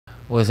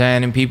What's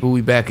happening, people? We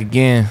back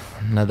again.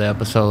 Another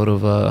episode of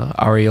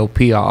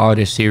REOP, our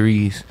artist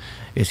series.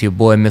 It's your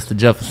boy, Mr.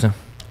 Jefferson.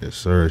 Yes,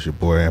 sir. It's your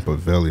boy,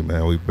 Ampavelli,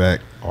 man. We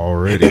back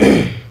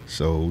already.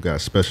 So we got a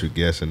special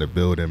guest in the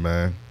building,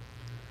 man.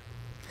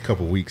 A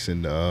couple weeks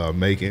in the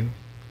making.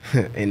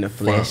 In the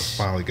flesh.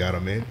 Finally got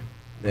him in.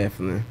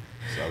 Definitely.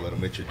 So I'll let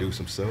him introduce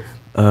himself.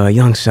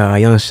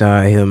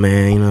 Yvngshad here,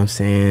 man. You know what I'm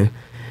saying?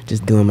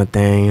 Just doing my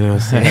thing, you know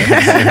what I'm saying?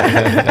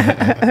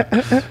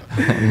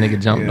 Nigga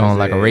jumped on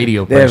like a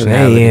radio Definitely,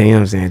 personality. yeah, you know what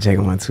I'm saying?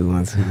 Checking 1 2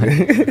 1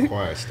 2.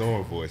 Quiet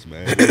storm voice,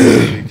 man.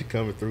 Need you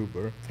coming through,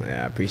 bro.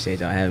 Yeah, I appreciate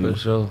y'all having me. For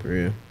sure. For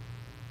real.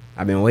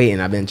 I've been waiting.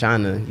 I've been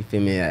trying to, you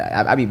feel me?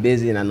 I be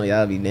busy, and I know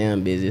y'all be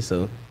damn busy,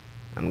 so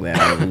I'm glad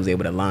I was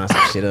able to line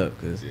some shit up,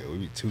 because Yeah, we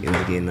be too it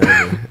was getting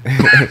ugly.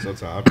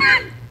 Sometimes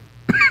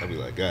I be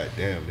like, God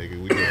damn,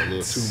 nigga, we doing a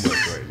little too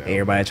much right now.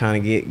 Everybody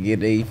trying to get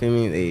they, you feel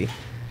me?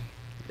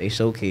 They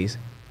showcase.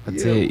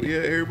 Yeah,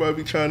 everybody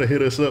be trying to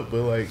hit us up,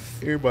 but like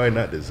everybody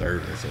not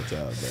deserving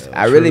sometimes, man.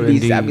 I really be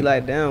indeed.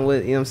 like, damn, what,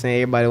 you know what I'm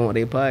saying? Everybody want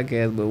their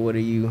podcast, but what do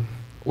you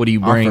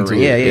bring to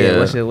yeah,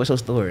 it? yeah. What's your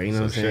story? You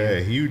know what I'm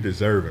saying? Shad, you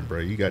deserving, bro.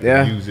 You got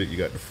Yeah. the music, you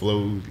got the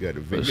flows, you got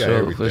the For you got sure,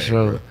 everything, for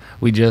sure. bro.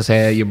 We just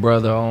had your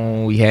brother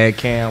on. We had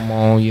Kam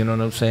on. You know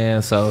what I'm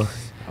saying? So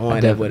I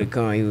wanted that boy to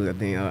come. He was, I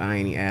think, I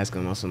ain't even ask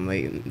him on some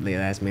late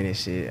last minute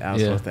shit. I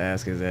was Yeah. supposed to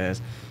ask his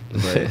ass,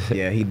 but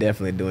yeah, he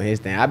definitely doing his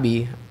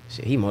thing.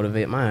 He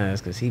motivate my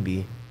ass, because he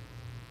be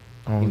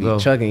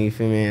trucking, you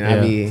feel me? And I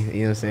be, you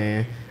know what I'm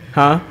saying?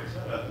 Huh?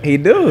 He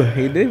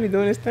did be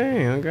doing his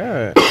thing. Oh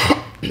God.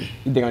 You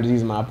think I'm just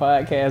using my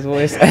podcast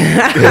voice?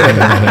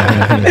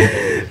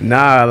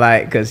 Nah,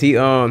 like, cause he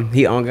on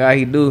God,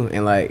 he do,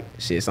 and like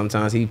shit.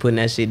 Sometimes he be putting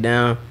that shit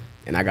down,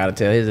 and I gotta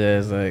tell his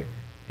ass like,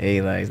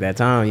 hey, like, it's that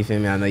time, you feel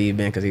me? I know you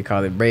been, cause he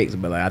call it breaks,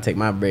 but like I take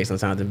my breaks.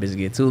 Sometimes the bitches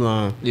get too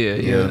long. Yeah,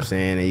 you know what I'm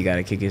saying? And you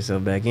gotta kick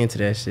yourself back into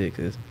that shit,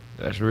 cause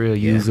that's real.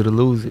 Use it or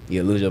lose it.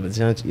 you lose your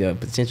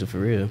potential for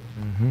real.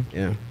 Mm-hmm.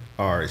 Yeah.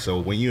 All right, so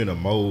when you're in a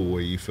mode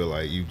where you feel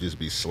like you just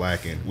be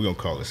slacking, we gonna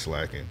call it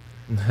slacking.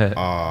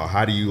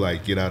 How do you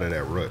like get out of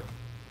that rut?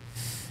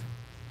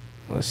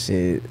 Well,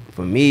 shit,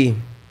 for me,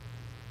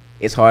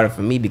 it's harder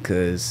for me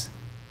because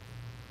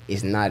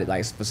it's not,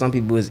 like, for some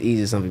people it's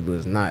easy, some people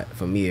it's not.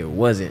 For me, it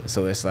wasn't.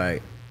 So it's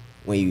like,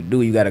 when you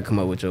do, you got to come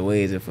up with your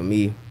ways. And for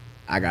me,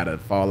 I got to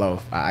fall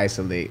off. I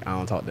isolate. I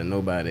don't talk to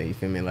nobody. You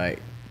feel me? Like,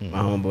 my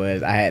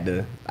homeboys, I had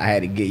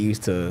to get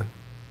used to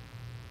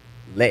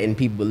letting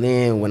people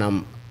in when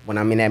I'm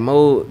in that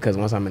mode, because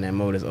once I'm in that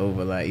mode, it's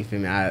over. Like, you feel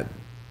me? I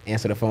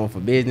answer the phone for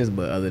business,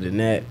 but other than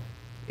that,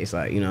 it's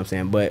like, you know what I'm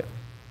saying? But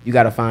you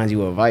got to find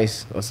you a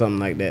vice or something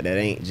like that that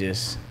ain't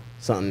just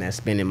something that's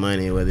spending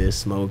money, whether it's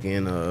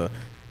smoking or,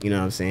 you know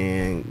what I'm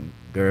saying,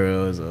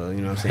 girls, or,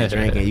 you know what I'm saying,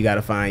 drinking. You got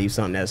to find you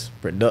something that's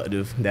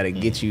productive that'll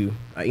get you,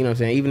 like, you know what I'm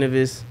saying, even if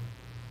it's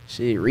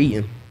shit,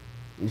 reading.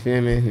 You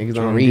feel me? Niggas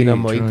don't read no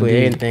more. You put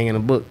everything in a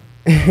book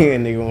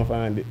and nigga won't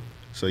find it.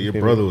 So your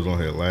brother was on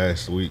here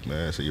last week,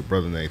 man. So your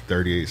brother named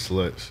 38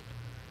 Sluts.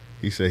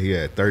 He said he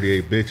had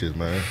 38 bitches,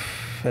 man.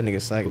 That nigga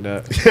psyched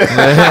up.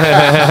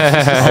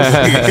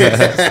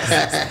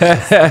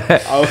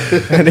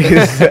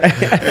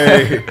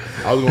 Hey,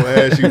 I was gonna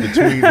ask you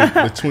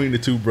between the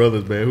two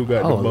brothers, man, who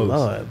got the most?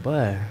 Lord,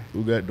 boy.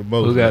 Who got the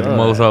most? Who got man? the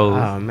most hoes?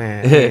 Oh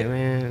man,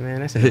 man,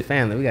 that's in the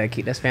family. We gotta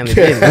keep that's family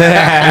business.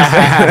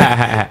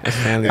 That's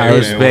family I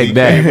business. respect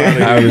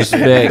that. I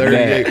respect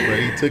 38, that. bro.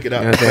 He took it out.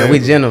 You know what I'm saying? We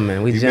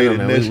gentlemen. We He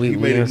gentlemen. made it, We he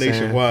made you know it what I'm saying?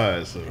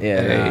 nationwide. So.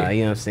 Yeah, nah,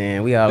 you know what I'm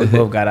saying? We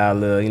both got our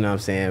little, you know what I'm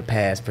saying,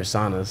 past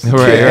personas.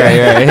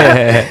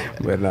 Right.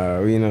 But you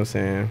know what I'm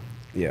saying?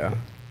 Yeah.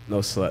 No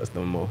sluts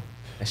no more.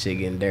 That shit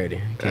getting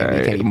dirty. Can't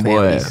be playing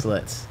boy. with these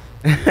sluts.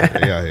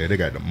 They out here, they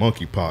got the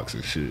monkeypox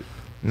and shit.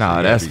 Nah,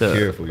 So you that's gotta be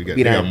the. careful.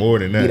 They got more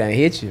than He that. done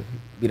hit you.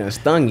 He done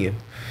stung you.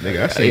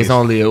 Nigga, I seen It's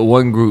only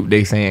one group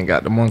they saying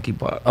got the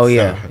monkeypox. Oh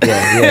yeah. I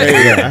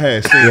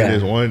had seen Yeah.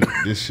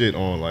 this shit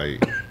on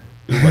like, it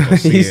was like on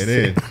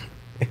CNN.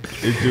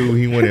 This dude,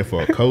 he went in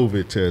for a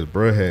COVID test.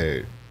 Bruh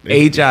had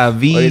HIV, Oh,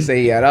 they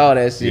say he had all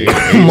that shit.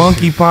 Yeah.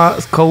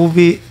 monkeypox,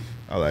 COVID.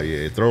 I like,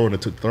 yeah, throwing the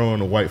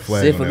white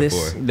flag Syphilis. on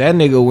that boy. That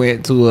nigga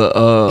went to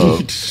a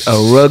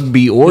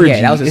rugby orgy.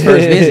 Yeah, that was his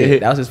first visit.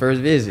 That was his first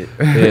visit.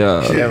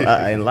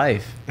 Yeah. In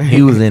life.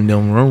 He was in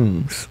them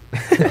rooms. I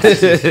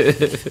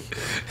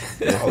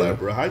like,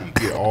 bro, how you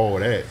get all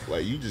that?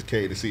 Like, you just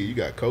came to see you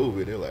got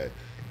COVID. They're like,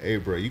 hey,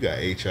 bro, you got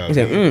HIV. He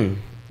said,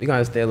 you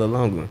gotta stay a little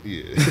longer.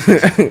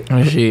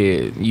 Yeah.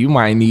 Shit, you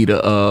might need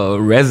a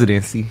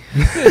residency.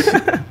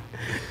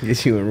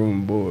 Get you a room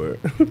and board.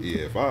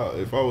 Yeah, if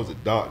I was a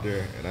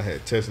doctor and I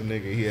had tested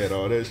nigga, he had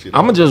all that shit.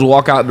 I'ma just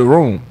walk out the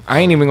room. I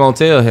ain't even gonna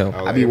tell him.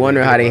 I be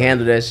wondering how they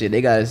handle that shit.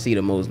 They gotta see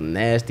the most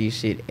nasty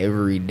shit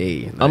every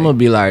day. Like, I'm gonna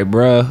be like,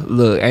 bruh,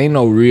 look, ain't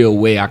no real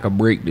way I could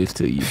break this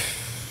to you.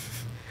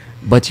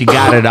 But you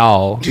got it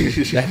all.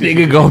 That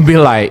nigga gonna be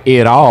like,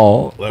 it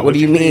all. Like, what do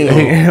you mean?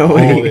 All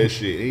that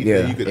shit. Anything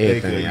Yeah, you could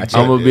everything. think of. I checked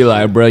I'm gonna be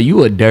like, bruh,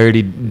 you a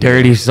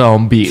dirty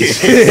some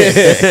bitch.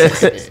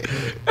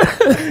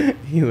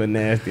 You a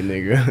nasty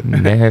nigga.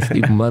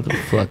 Nasty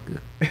motherfucker.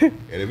 And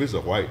if it's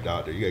a white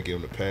doctor, you gotta give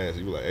him the pass.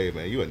 You be like, hey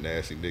man, you a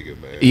nasty nigga,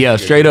 man. Yeah, You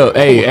straight gotta up.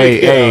 give him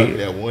Hey.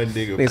 that one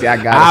nigga. Nigga say, I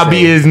gotta I'll be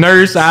say. his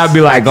nurse. I'll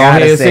be like, go gotta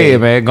ahead and say. say it,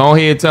 man. Go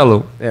ahead and tell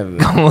him. Yeah,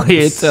 Go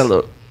ahead and tell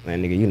him.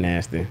 Man, nigga, you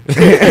nasty.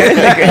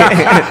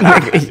 Yeah.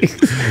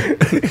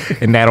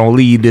 And that don't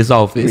leave this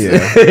office. Yeah,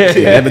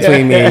 that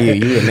between me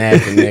and you a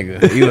nasty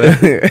nigga. You You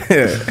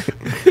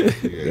gotta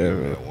give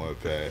him that one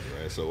pass,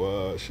 man.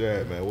 So,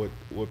 Shad, man,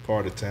 what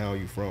part of town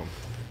you from?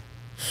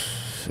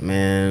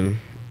 Man,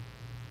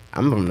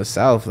 I'm from the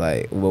South.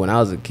 Like, well, when I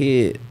was a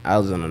kid, I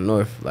was on the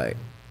North, like,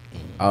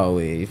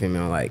 always. You feel me?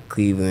 On like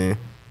Cleveland,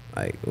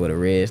 like with a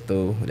red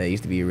stove that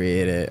used to be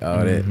red at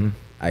all that.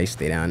 I used to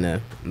stay down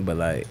there. But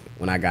like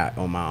when I got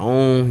on my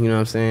own, you know what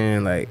I'm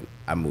saying? Like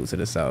I moved to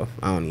the South.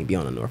 I don't even be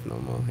on the North no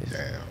more. It's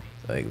Damn.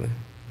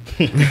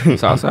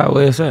 Southside,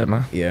 where it's at,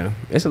 man? Yeah,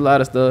 it's a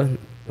lot of stuff.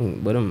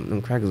 But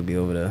them crackers be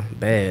over there.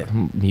 Bad.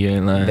 You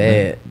ain't lying.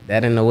 Bad.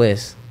 That in the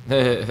West.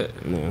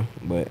 No,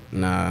 but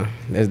nah,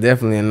 that's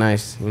definitely a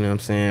nice, you know what I'm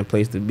saying,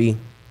 place to be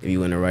if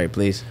you in the right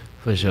place.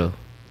 For sure.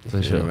 If you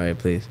in the right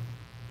place.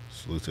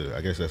 Salute to.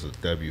 I guess that's a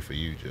W for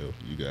you, Joe.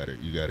 You got it.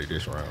 You got it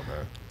this round,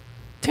 man.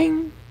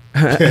 Ting.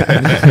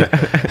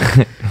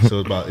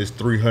 So it's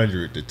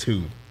 300 to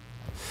 2.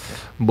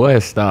 Boy,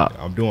 stop.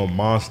 I'm doing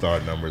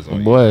Monstar numbers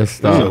on Boy, you.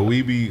 stop.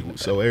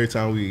 So every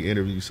time we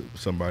interview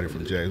somebody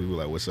from Jax, we be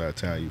like, "What side of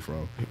town you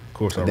from?" Of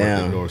course, I rep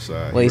Damn. the north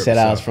side. Where you rep said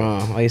the I was south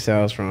from? Where you said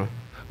I was from?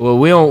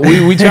 Well,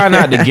 we try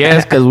not to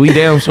guess because we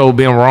damn sure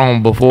been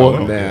wrong before.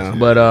 Oh, Damn.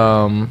 But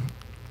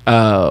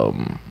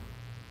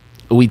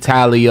we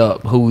tally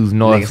up who's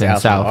north Niggas and out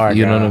from south.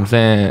 You know what Argyle. I'm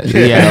saying?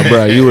 Yeah,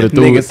 bro. You would have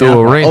Niggas threw out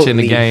a from wrench in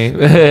the Oakleaf. game.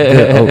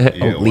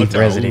 Yeah, Oak Leaf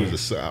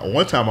resident.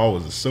 one time I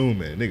was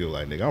assuming,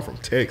 nigga, I'm from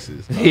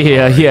Texas.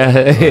 Yeah.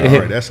 All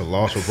right, that's a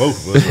loss for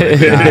both of us. Right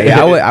there. Nah,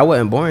 yeah, I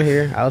wasn't born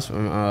here. I was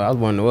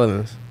born in New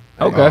Orleans.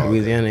 Like, Okay.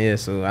 Louisiana, yeah.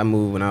 So I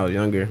moved when I was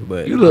younger,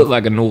 but You look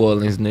like a New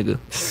Orleans nigga.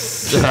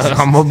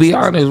 I'm gonna be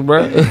honest,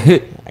 bro.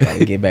 I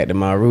gotta get back to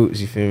my roots.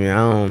 You feel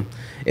me?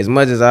 As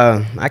much as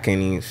I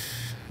can't even.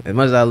 As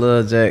much as I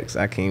love Jax,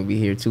 I can't be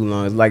here too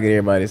long. It's like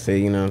everybody say,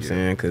 you know what I'm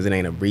saying? Because it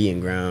ain't a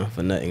breeding ground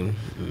for nothing.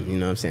 You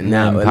know what I'm saying?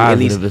 Now, Nothing at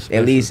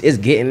positive, least it's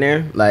getting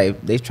there.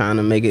 Like they trying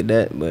to make it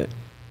that, but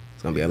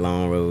it's gonna be a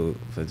long road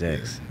for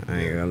Jax. I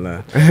ain't gonna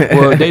lie.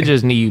 Well, they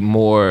just need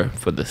more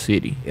for the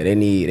city. Yeah, they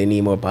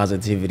need more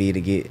positivity to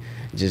get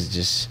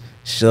just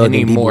shoved They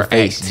in need more people's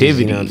faces,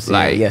 activity, You know what I'm saying?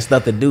 like- yeah,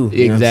 stuff to do.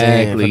 You know what I'm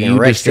saying? Exactly. Fucking You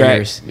rec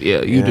distract. centers.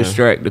 Yeah, you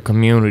distract the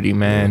community,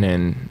 man,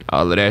 and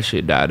all of that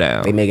shit die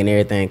down. They making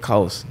everything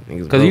cost.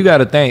 Because you got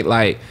to think,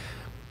 like,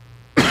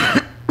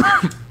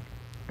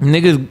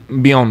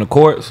 niggas be on the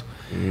courts,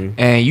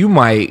 and you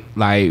might,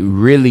 like,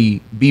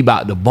 really be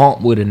about to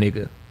bump with a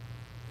nigga.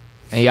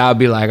 And y'all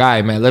be like, all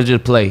right, man, let's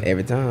just play.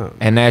 every time.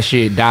 And that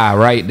shit die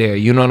right there.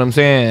 You know what I'm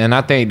saying? And I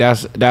think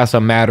that's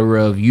a matter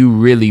of you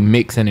really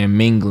mixing and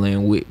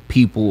mingling with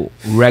people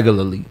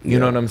regularly. You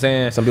know what I'm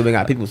saying? Some people ain't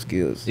got people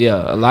skills.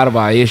 Yeah, a lot of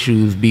our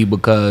issues be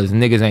because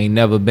niggas ain't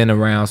never been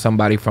around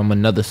somebody from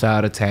another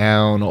side of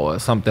town or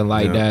something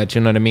like that. You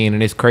know what I mean?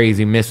 And it's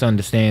crazy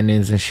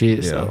misunderstandings and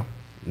shit. So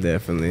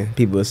Definitely.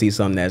 People will see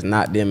something that's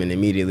not them and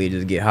immediately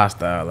just get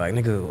hostile. Like,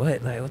 nigga,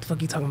 what? Like, what the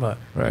fuck you talking about?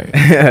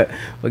 right.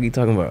 What you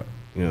talking about?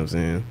 You know what I'm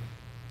saying?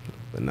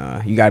 But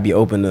nah, you gotta be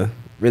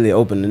really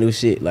open to new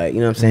shit. Like, you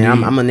know what I'm saying?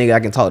 I'm a nigga, I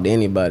can talk to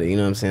anybody. You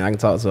know what I'm saying? I can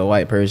talk to a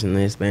white person, a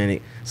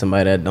Hispanic,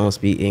 somebody that don't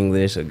speak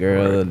English, a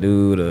girl, a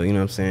dude, or, you know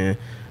what I'm saying?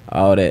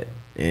 All that.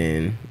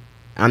 And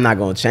I'm not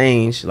gonna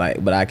change,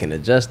 like, but I can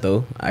adjust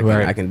though.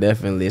 I can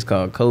definitely, it's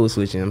called code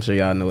switching. I'm sure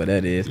y'all know what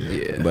that is.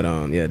 Yeah. But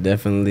yeah,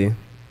 definitely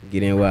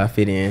get in where I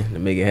fit in to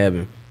make it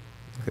happen.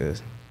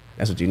 Cause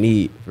that's what you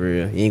need for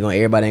real.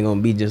 Everybody ain't gonna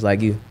be just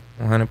like you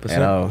 100%.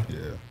 at all. Yeah.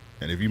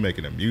 And if you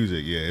making the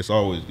music, it's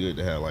always good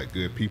to have like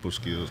good people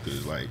skills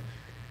because like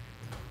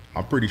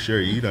I'm pretty sure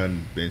you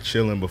done been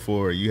chilling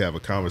before. You have a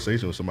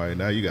conversation with somebody.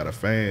 Now you got a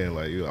fan.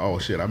 Like, oh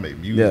shit, I make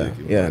music.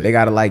 Yeah, Like, they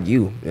gotta like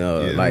you.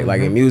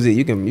 Like in music,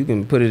 you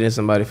can put it in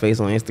somebody's face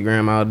on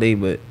Instagram all day,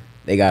 but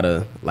they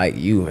gotta like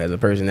you as a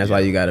person. That's why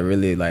you gotta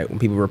really like when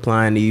people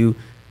replying to you,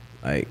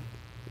 like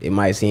it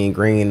might seem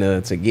green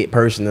to get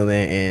personal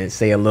and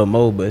say a little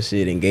more, but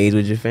shit, engage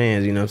with your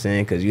fans. You know what I'm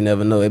saying? Because you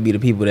never know. It be the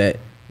people that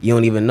you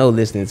don't even know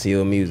listening to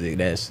your music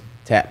that's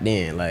tapped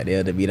in. Like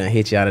they'll be done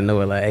hit you out of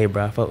nowhere. Like, hey,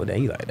 bro, I fuck with that.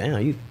 You like,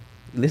 damn, you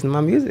listen to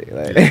my music.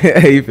 Like,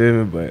 you feel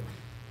me? But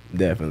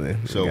definitely.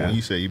 So when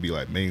you say you be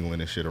like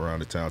mingling and shit around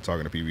the town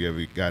talking to people, you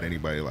ever got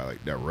anybody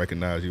like that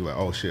recognize you? Like,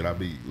 oh shit, I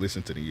be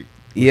listening to the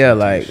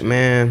like shit.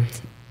 man,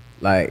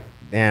 like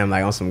damn,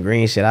 like on some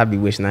green shit, I be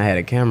wishing I had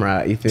a camera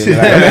out. You feel me?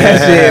 Like,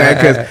 that shit,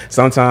 because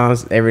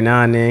sometimes every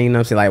now and then, you know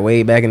what I'm saying, like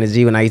way back in the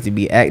G when I used to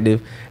be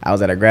active, I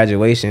was at a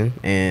graduation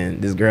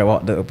and this girl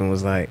walked up and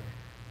was like,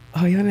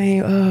 oh, your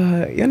name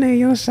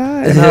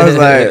Yvngshad? And I was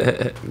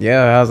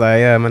like,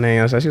 yeah, my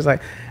name Yvngshad. She was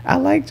like, I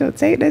liked your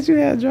tape that you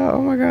had drawn.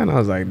 Oh my God. And I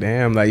was like,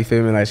 damn, like you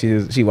feel me? Like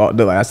she walked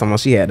up like that's someone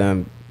she had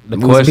done. The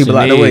Moving people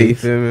question out the way, you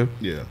is, feel me?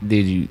 Yeah.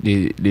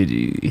 Did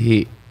you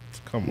hit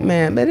Come on.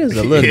 Man, it was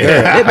a little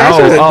girl. Yeah.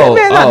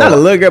 Not a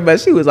little girl, but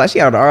she was like, she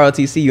had the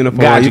ROTC uniform.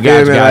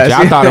 Gotcha.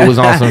 I thought it was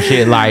on some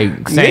shit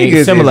like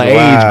similar age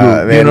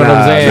group. Man, you know what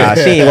I'm saying? Nah,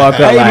 she ain't walk up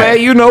hey, like, man,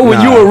 you know, when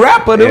you a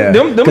rapper,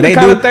 them the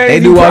kind of things they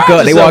do walk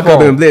up. They walk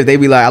up and blitz. They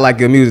be like, I like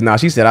your music. Now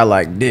she said, I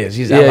like this.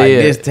 She said, I like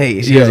this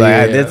tape. She was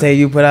like, this tape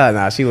you put out.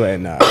 Nah, she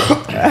wasn't. Nah.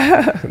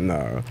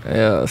 No.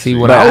 Yeah. See,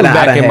 when I was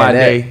back in my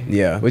day.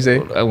 Yeah. What you say?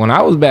 When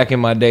I was back in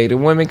my day, the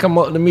women come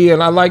up to me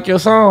and I like your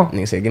song.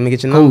 Nigga said,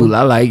 get your number. Cool.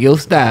 I like your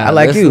style. I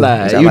like you.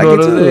 I like you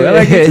too. I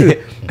like you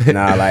too.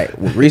 Nah, like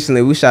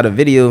recently we shot a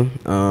video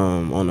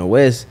on the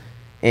West,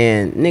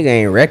 and nigga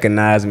ain't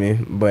recognize me,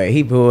 but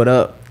he pulled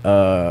up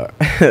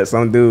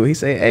some dude. He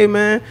said, hey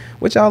man,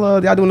 what y'all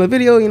doing a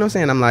video? You know what I'm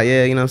saying? I'm like,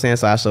 yeah, you know what I'm saying?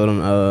 So I showed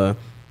him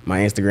my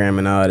Instagram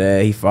and all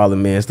that. He followed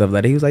me and stuff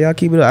like that. He was like, y'all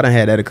keep it up. I done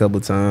had that a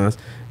couple times.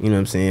 You know what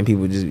I'm saying?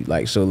 People just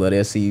like show love.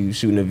 They'll see you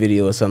shooting a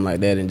video or something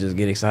like that and just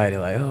get excited,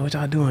 like, oh, what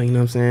y'all doing? You know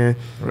what I'm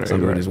saying? Some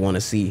people just want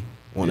to see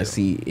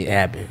it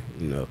happen,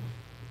 you know.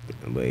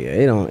 But yeah,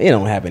 it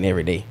don't happen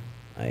every day.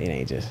 Like, it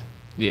ain't just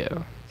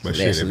But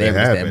shit, if it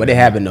happen, but it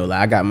happened though. Like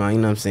I got my, you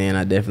know what I'm saying.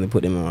 I definitely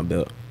put them on my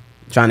belt.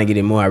 Trying to get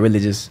it more. I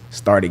really just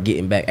started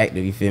getting back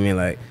active. You feel me?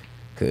 Like,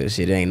 cause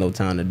shit, there ain't no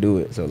time to do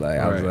it. So like,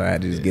 I was like, I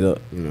had to just get up.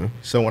 You know.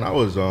 So when I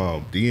was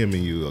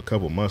DMing you a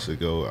couple months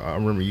ago, I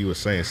remember you were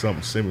saying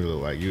something similar.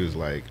 Like you was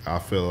like, I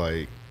feel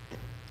like,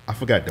 I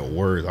forgot the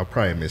words. I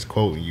probably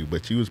misquoting you,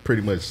 but you was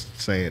pretty much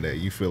saying that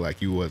you feel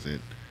like you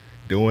wasn't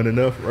doing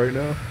enough right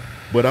now.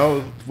 But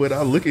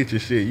I look at your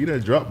shit, you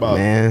done dropped about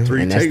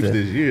 3 tapes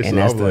this year. So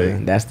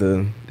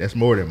that's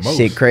more than most.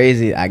 Shit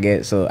crazy, I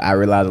guess. So I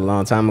realized a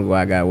long time ago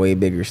I got way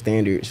bigger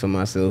standards for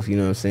myself. You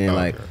know what I'm saying?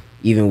 Like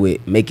even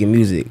with making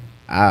music,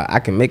 I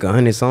can make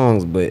 100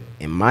 songs, but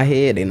in my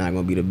head they're not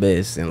gonna be the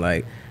best. And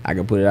like I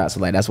can put it out.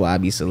 So like that's why I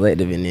be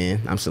selective. And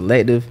then I'm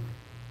selective,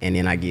 and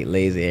then I get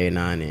lazy every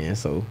now and then.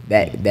 So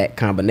that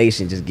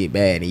combination just get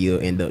bad, and you'll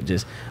end up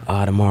just,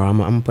 tomorrow I'm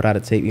gonna put out a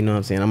tape. You know what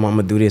I'm saying? I'm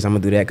gonna do this, I'm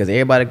gonna do that, because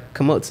everybody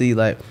come up to you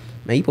like,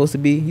 man, you supposed to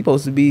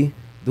be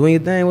doing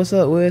your thing. What's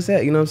up? Where it's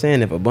at? You know what I'm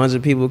saying? If a bunch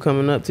of people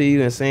coming up to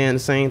you and saying the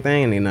same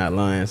thing, and they're not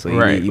lying. So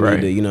you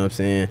need to, you know what I'm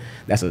saying?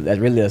 That's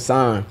really a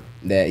sign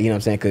that, you know what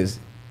I'm saying? Because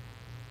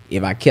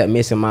if I kept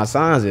missing my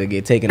signs, it'll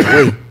get taken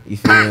away. You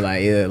feel me?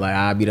 Like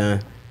I'll be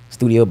done.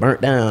 Studio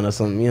burnt down or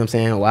something, you know what I'm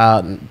saying,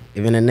 wild,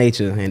 even in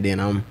nature, and then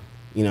I'm,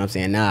 you know what I'm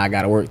saying, now I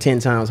gotta work 10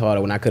 times harder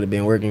when I could have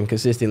been working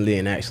consistently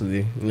and actually,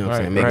 you know what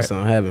I'm saying, making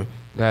something happen.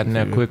 Gotten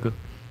that quicker.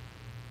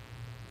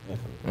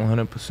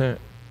 100%.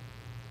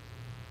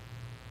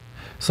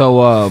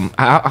 So,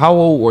 how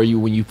old were you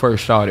when you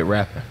first started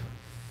rapping?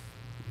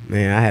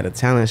 Man, I had a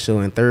talent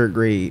show in 3rd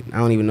grade. I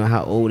don't even know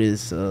how old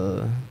is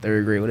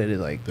 3rd grade. What it is,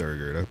 like 3rd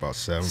grade. That's about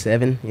 7.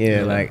 7,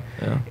 yeah.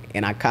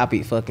 And I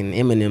copied fucking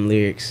Eminem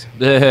lyrics.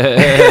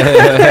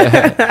 That's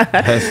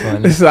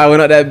funny. So I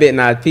went up that bit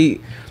and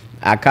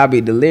I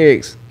copied the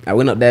lyrics. I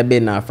went up that bit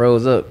and I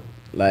froze up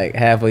like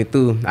halfway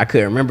through. I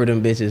couldn't remember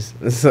them bitches.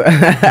 So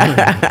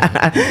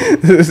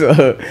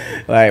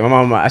like my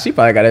mama, she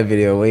probably got that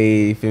video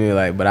way. You feel me?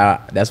 Like,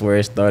 but that's where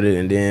it started,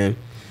 and then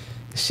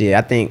shit, I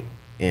think.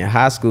 In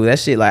high school, that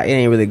shit, like, it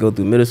ain't really go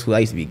through middle school. I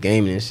used to be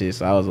gaming and shit,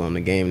 so I was on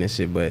the gaming and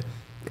shit. But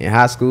in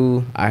high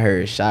school, I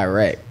heard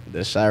Chirac, the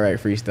Chirac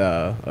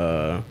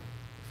freestyle,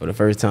 for the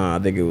first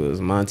time. I think it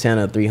was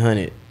Montana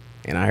 300.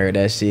 And I heard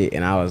that shit,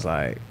 and I was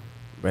like,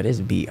 bro,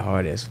 this beat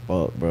hard as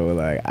fuck, bro.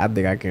 Like, I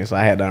think I can. So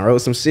I had done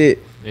wrote some shit.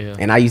 Yeah.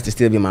 And I used to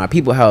still be in my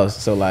people's house.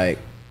 So, like,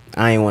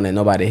 I ain't want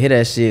nobody to hear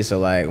that shit. So,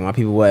 like, when my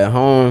people were at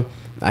home,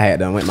 I had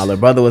done went. My little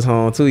brother was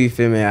home too. You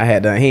feel me? I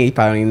had done. He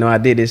probably didn't even know I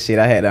did this shit.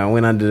 I had done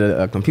went under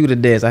the computer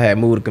desk. I had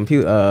moved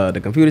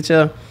the computer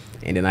chair,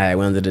 and then I had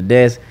went under the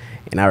desk,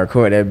 and I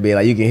recorded that bit.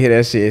 Like, you can hear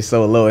that shit. It's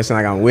so low. It's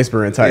like I'm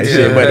whispering type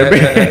shit.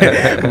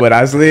 But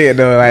I slid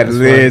though. I had the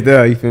lids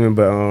there. You feel me?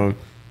 But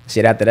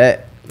shit. After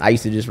that, I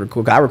used to just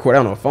record. I recorded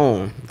on a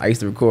phone. I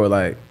used to record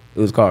like it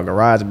was called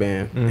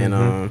GarageBand,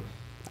 and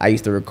I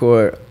used to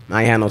record.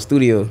 I ain't had no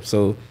studio,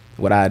 so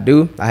what I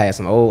do, I had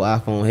some old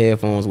iPhone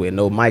headphones with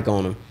no mic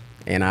on them.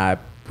 And I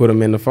put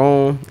them in the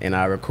phone, and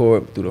I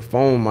record through the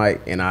phone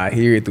mic, and I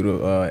hear it through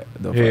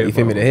the you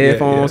feel me, the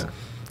headphones,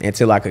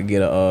 until I could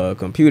get a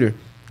computer.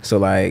 So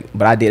like,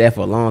 but I did that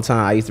for a long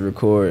time. I used to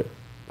record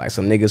like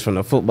some niggas from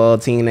the football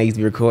team. They used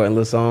to be recording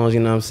little songs, you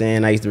know what I'm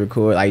saying? I used to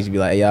be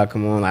like, hey, y'all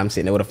come on. Like, I'm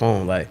sitting there with a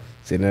phone, like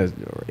sitting there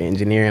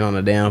engineering on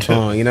the damn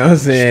phone, you know what I'm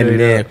saying? And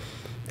then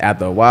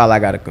after a while, I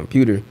got a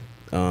computer.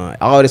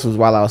 All this was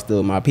while I was still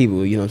with my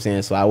people, you know what I'm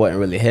saying? So I wasn't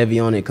really heavy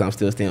on it because I'm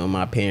still staying with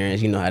my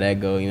parents. You know how that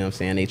go, you know what I'm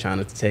saying? They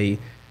trying to tell you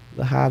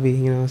the hobby,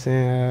 you know what I'm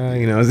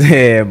saying? You know what I'm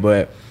saying?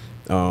 But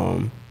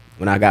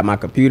when I got my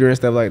computer and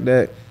stuff like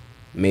that,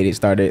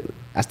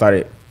 I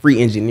started free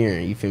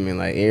engineering, you feel me?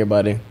 Like,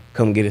 everybody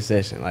come get a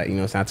session. Like, you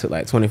know what I'm saying? I took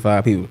like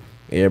 25 people.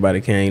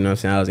 Everybody came, you know what I'm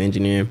saying? I was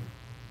engineering.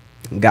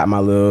 Got my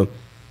little,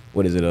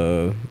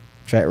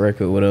 track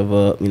record,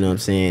 whatever, you know what I'm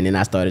saying? Then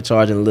I started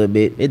charging a little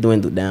bit. It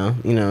dwindled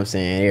down, you know what I'm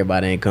saying?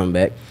 Everybody ain't come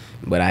back,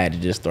 but I had to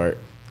just start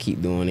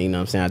keep doing it. You know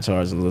what I'm saying? I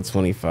charged a little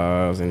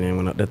 25s and then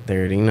went up to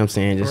 30. You know what I'm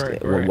saying? Just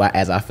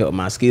as I felt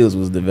my skills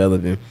was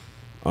developing.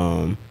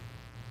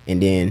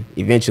 And then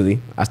eventually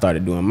I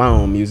started doing my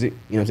own music. You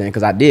know what I'm saying?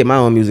 Because I did my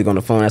own music on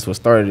the phone. That's what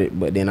started it.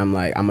 But then I'm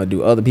like, I'm going to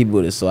do other people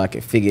with it so I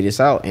can figure this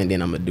out. And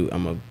then I'm going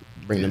to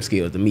bring them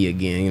skills to me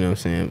again. You know what I'm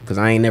saying? Because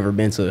I ain't never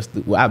been to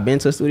I've been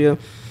to a studio.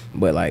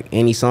 But like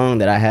any song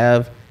that I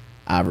have,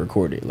 I've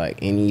recorded. Like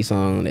any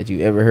song that you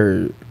ever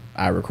heard,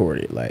 I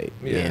recorded. Like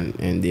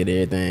and did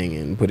everything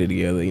and put it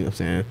together. You know what I'm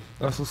saying?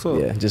 That's what's up.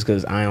 Yeah, just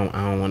because I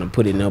don't want to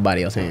put it in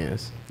nobody else's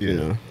hands. Yeah. You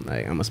know,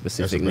 like I'm a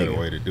specific That's a better nigga.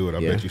 way to do it. I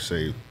bet you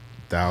save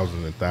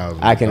thousands and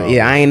thousands.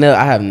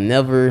 I have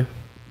never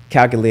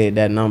calculated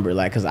that number.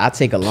 Like, cause I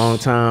take a long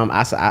time.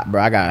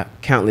 I got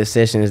countless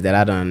sessions that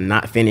I done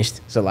not finished.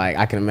 So like,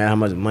 I can imagine how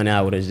much money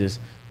I would have just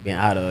been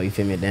out of. You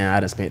feel me? Damn, I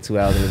done spent 2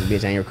 hours in this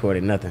bitch. I ain't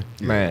recorded nothing.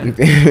 Man,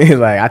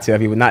 like I tell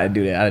people not to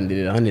do that. I done did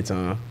it 100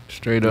 times.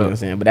 Straight You know up. what I'm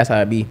saying? But that's how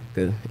it be.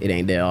 Cause it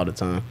ain't there all the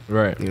time.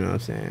 Right. You know what I'm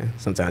saying?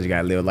 Sometimes you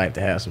gotta live life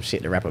to have some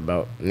shit to rap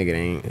about. Nigga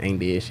ain't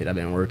did shit. I've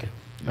been working.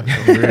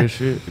 That's some real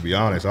shit. To be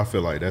honest, I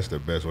feel like that's the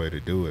best way to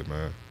do it,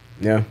 man.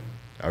 Yeah.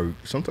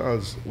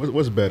 Sometimes,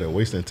 what's better,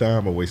 wasting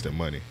time or wasting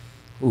money?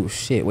 Ooh,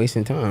 shit,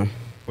 wasting time.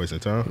 Wasting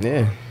time?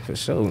 Yeah, for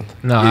sure.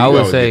 No, Yeah, I you would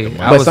always say, get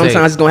the I But would say,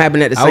 sometimes it's gonna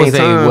happen at the I would same say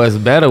time. what's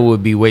better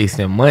would be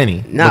wasting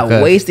money. Not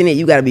because- wasting it,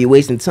 you gotta be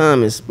wasting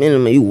time and spending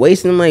money. You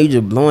wasting money, you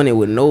just blowing it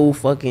with no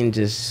fucking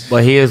just.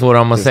 But here's what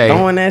I'm gonna just say.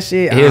 throwing that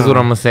shit. Here's what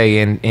I'm gonna say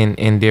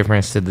in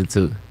difference to the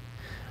two.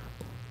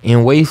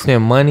 In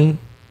wasting money,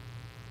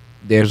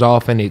 there's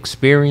often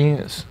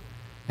experience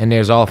and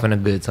there's often a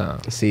good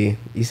time. See,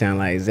 you sound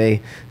like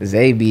Zay.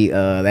 Zay be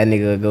that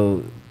nigga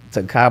go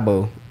to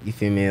Cabo. You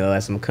feel me?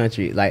 Like some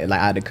country, like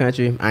out the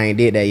country. I ain't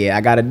did that yet.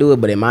 I gotta do it,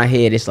 but in my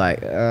head it's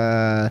like,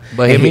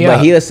 But hit me up.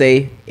 But he'll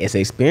say it's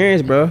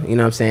experience, bro. You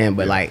know what I'm saying?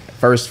 But like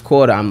first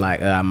quarter, I'm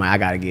like, I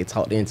gotta get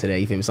talked into that.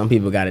 You feel me? Some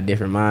people got a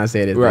different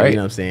mindset. Right. You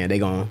know what I'm saying? They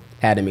gonna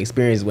have them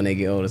experiences when they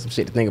get older. Some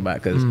shit to think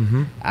about because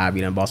I be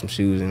done bought some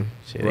shoes and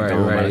shit. They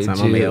gone by the time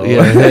I'm chill. old.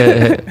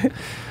 Yeah.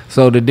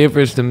 So the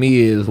difference to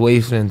me is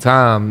wasting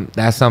time.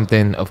 That's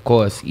something, of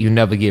course, you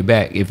never get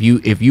back. If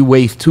you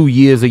waste 2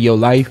 years of your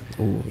life,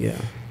 Ooh, yeah.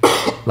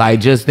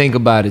 like just think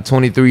about it,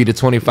 23 to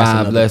 25,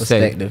 another let's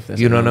say. perspective.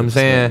 That's You know what another I'm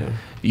saying?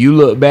 perspective. You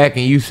look back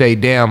and you say,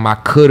 damn, I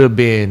could have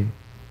been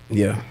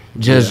Yeah.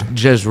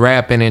 just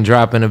rapping and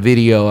dropping a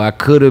video. I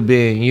could have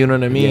been, you know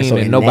what I mean? Yeah, so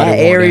and in nobody that want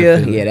area,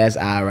 feeling.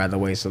 I'd rather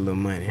waste a little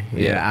money.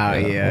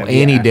 Yeah.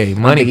 Any day,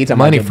 money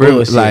for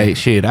bullshit. like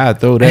shit. I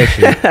throw that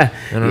shit.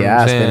 You know what Yeah,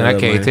 I'm I saying? spend a I little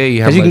can't money. tell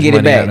you how 'Cause much you can get it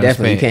money I back, done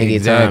definitely. You spent. can't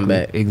get time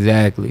back.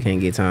 Exactly.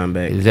 Can't get time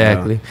back.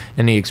 Exactly.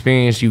 And the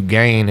experience you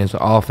gain is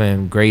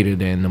often greater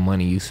than the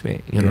money you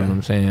spent. You know Yeah, what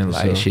I'm saying? for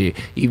Like sure. shit.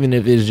 Even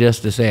if it's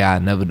just to say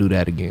I'd never do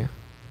that again.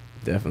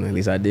 Definitely. At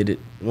least I did it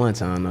one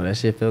time though. That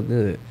shit felt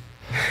good.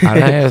 I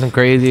done had some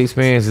crazy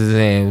experiences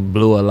and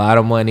blew a lot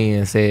of money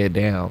and said,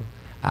 damn,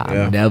 I'll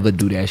Yeah. never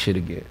do that shit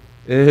again.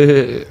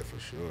 Yeah, for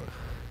sure.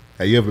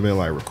 Have you ever been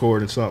like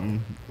recording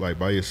something like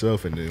by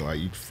yourself and then like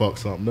you fuck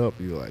something up?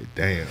 You're like,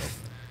 damn.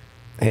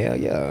 Hell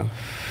yeah.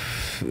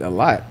 A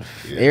lot.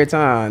 Yeah. Every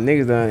time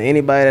niggas done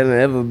anybody that done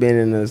ever been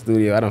in the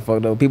studio, I done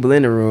fucked up people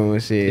in the room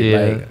and shit. Yeah.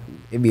 Like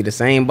it be the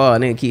same bar.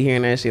 Nigga keep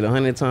hearing that shit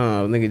 100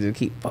 times. Nigga just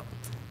keep fuck.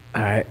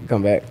 All right,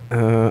 come back.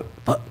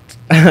 Fuck.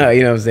 You know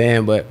what I'm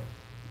saying? But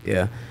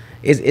yeah.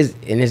 It's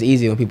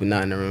easy when people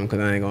not in the room because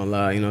I ain't gonna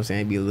lie, you know what I'm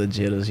saying? Be a little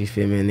jealous, you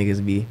feel me? And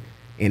niggas be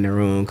in the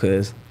room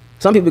because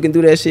some people can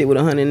do that shit with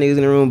 100 niggas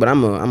in the room, but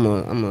I'm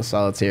a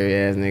solitary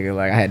ass nigga.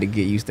 Like I had to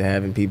get used to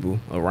having people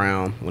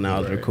around when I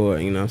was Right.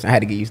 recording, you know what I'm saying? I had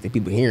to get used to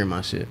people hearing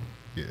my shit.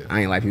 Yeah.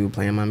 I ain't like people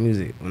playing my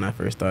music when I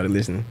first started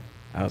listening.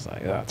 I was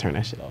like, I'll turn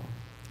that shit off.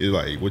 It's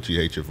like, what, you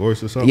hate your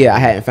voice or something? Yeah, I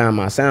hadn't found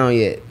my sound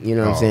yet. You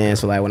know what I'm Oh, saying? okay.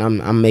 So like when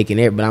I'm making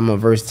it, but I'm a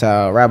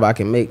versatile rapper. I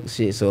can make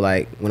shit. So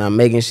like when I'm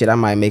making shit, I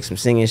might make some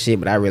singing shit,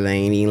 but I really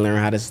ain't even learn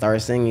how to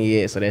start singing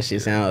yet. So that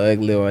shit sound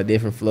ugly or a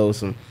different flow,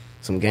 some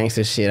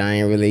gangster shit. I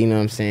ain't really, you know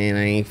what I'm saying?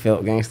 I ain't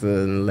felt gangster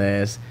in the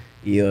last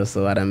year or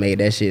so. I done made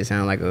that shit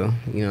sound like a,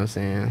 you know what I'm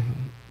saying?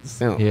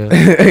 Simp.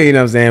 Yeah. You know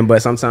what I'm saying?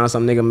 But sometimes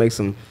some nigga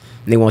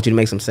want you to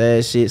make some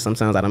sad shit.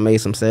 Sometimes I done made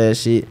some sad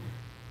shit,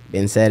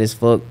 been sad as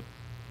fuck.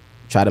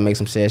 Try to make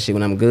some sad shit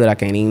when I'm good, I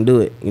can't even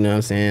do it. You know what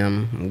I'm saying?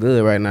 I'm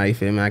good right now, you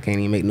feel me? I can't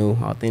even make no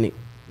authentic,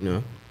 you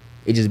know.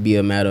 It just be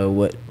a matter of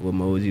what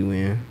mode you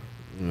in,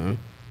 you know.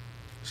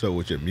 So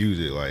with your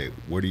music, like,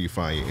 where do you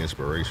find your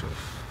inspiration?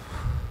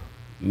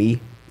 Me,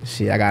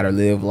 shit, I gotta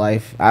live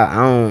life. I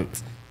don't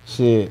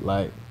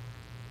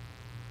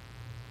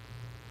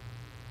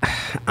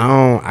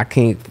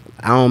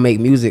make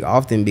music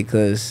often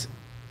because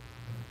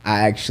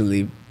I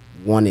actually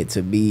want it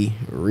to be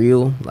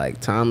real,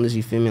 like timeless,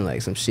 you feel me?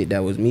 Like some shit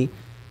that was me.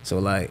 So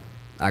like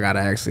I gotta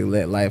actually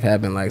let life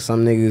happen. Like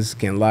some niggas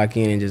can lock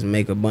in and just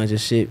make a bunch of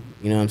shit,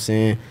 you know what I'm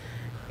saying?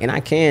 And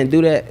I can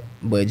do that,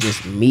 but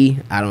just me,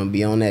 I don't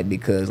be on that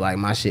because like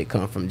my shit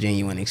come from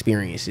genuine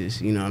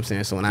experiences, you know what I'm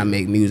saying? So when I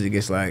make music,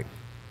 it's like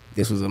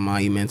this was a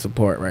monumental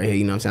part right here,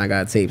 you know what I'm saying? I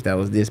got tapes that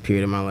was this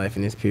period of my life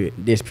and this period,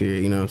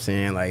 you know what I'm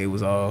saying? Like it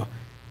was all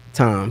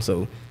time.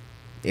 So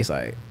it's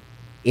like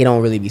it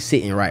don't really be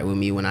sitting right with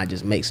me when I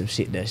just make some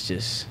shit that's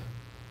just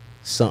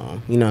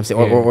something, you know what I'm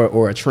saying,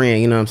 or a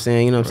trend, you know what I'm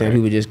saying, you know what I'm saying.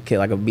 People just get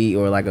like a beat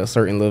or like a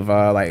certain little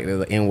vibe, like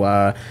the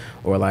NY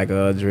or like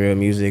a drill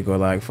music or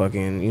like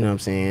fucking, you know what I'm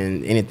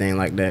saying, anything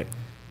like that.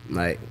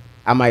 Like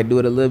I might do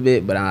it a little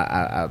bit, but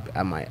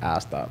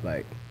I'll stop.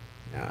 Like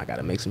I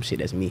gotta make some shit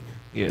that's me.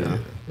 Yeah. You know?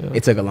 Yeah.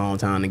 It took a long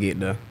time to get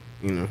there,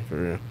 you know, for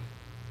real.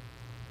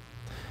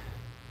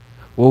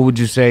 What would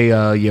you say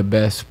your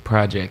best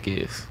project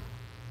is?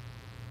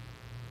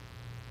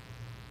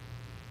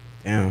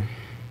 Damn.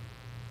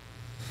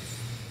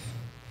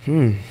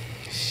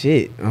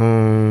 Shit.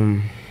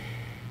 Because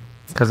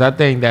I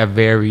think that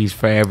varies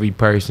for every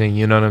person.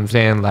 You know what I'm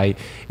saying? Like,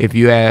 if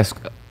you ask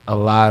a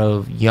lot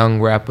of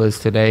young rappers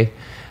today,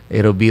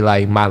 it'll be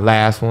like my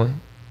last one.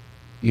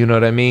 You know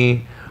what I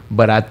mean?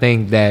 But I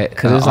think that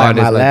because it's like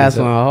my last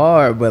one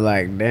hard, but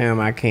like, damn,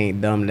 I can't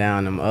dumb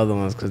down them other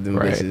ones because them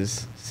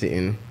bitches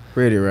sitting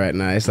pretty right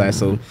now. It's like,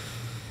 so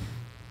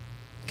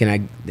can I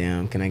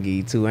give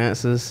you two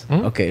answers?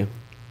 Okay.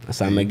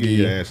 So I'm gonna give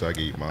you an answer. I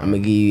give you mine. I'm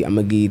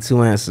gonna give you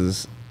two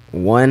answers.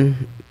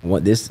 One,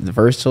 the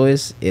first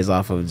choice is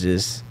off of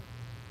just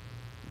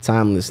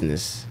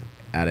timelessness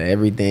out of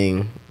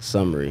everything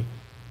summary.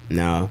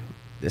 Now,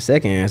 the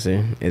second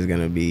answer is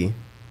gonna be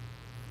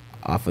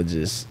off of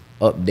just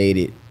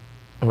updated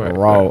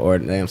raw, or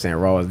you know what I'm saying,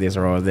 raw is this,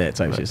 raw is that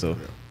type shit. So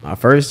my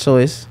first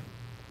choice,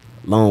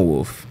 Lone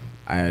Wolf.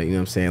 You know what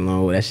I'm saying,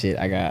 Lone Wolf. That shit,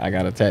 I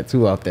got a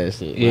tattoo off that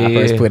shit. When I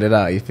first put it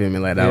out, you feel me?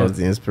 Like that was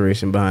the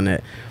inspiration behind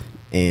that.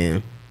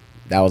 And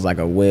that was like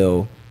a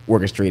well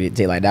orchestrated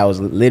tape. Like that was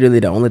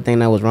literally the only thing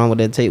that was wrong with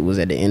that tape was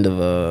at the end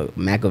of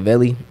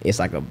Machiavelli. It's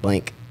like a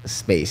blank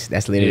space.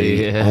 That's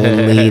literally the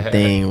only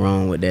thing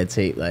wrong with that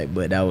tape. Like,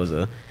 but that was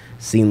a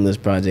seamless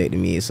project to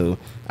me. So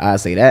I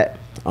say that.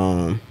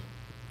 And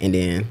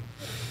then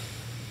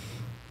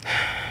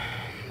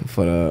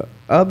for the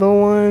other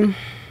one,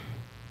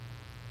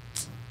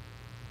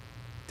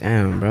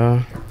 damn,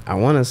 bro, I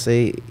want to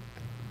say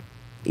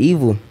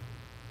Evil.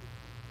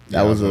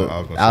 That was I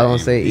was gonna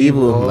say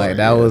Evil. Like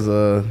that was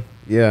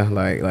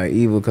like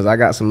Evil, because I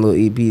got some little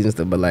EPs and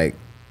stuff, but like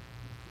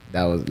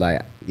that was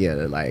like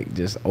like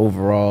just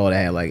overall that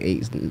had like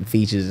 8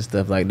 features and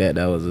stuff like that.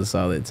 That was a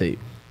solid tape.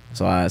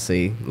 So I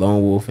say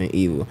Lone Wolf and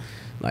Evil.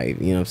 Like,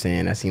 you know what I'm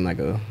saying? That seemed like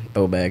a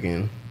throwback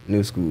and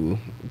new school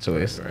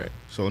choice. Right.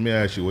 So let me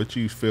ask you, what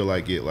you feel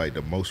like get like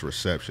the most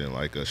reception,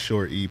 like a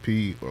short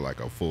EP or like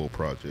a full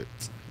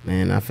project?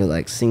 Man, I feel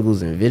like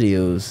singles and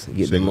videos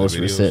get the most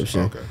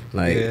reception. Okay.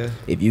 Like,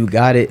 if you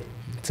got it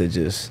to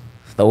just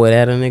throw it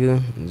at a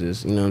nigga,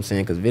 just, you know what I'm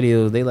saying? Because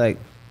videos,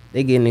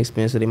 they getting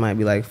expensive. They might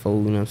be like 4, you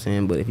know what I'm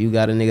saying? But if you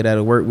got a nigga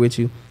that'll work with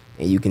you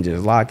and you can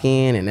just lock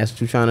in and that's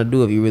what you're trying to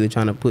do, if you're really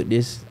trying to put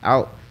this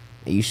out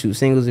and you shoot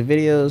singles and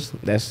videos,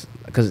 that's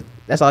because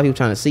that's all people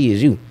trying to see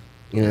is you.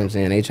 You know what I'm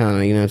saying? They trying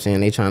to, you know what I'm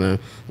saying? They trying to,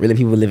 really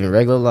people living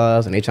regular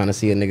lives and they trying to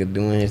see a nigga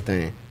doing his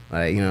thing.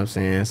 Like, you know what I'm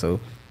saying? So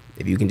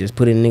if you can just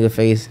put it in a nigga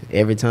face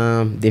every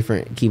time,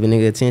 different, keep a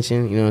nigga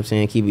attention, you know what I'm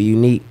saying? Keep it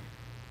unique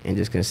and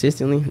just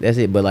consistently, that's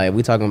it. But like,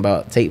 we talking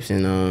about tapes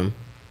and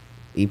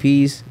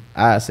EPs,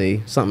 I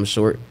say something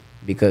short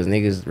because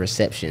niggas'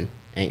 reception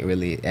ain't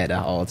really at an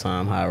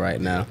all-time high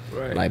right now.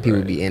 Like,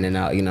 people be in and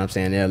out, you know what I'm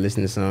saying? They'll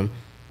listen to some,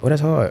 oh,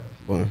 that's hard.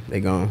 Boom, they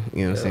gone.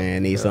 You know what I'm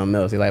saying? Need something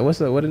else. They're like,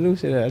 what's up? What the new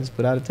shit? I just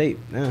put out a tape.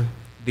 Yeah.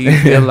 Do you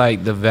feel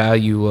like the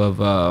value of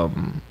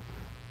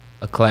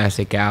a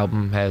classic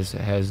album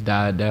has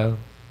died down?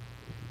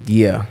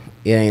 Yeah.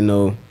 It ain't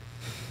no.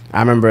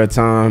 I remember a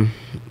time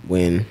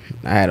when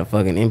I had a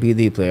fucking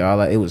MP3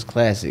 player. It was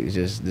classics.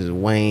 Just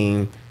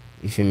Wayne,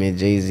 you feel me?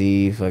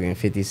 Jay-Z, fucking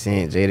 50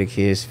 Cent,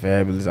 Jadakiss,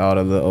 Fabulous, all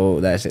the little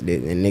old that shit.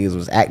 And niggas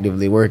was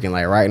actively working.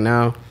 Like right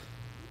now,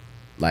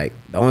 like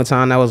the only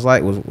time that was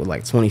like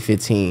like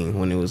 2015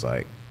 when it was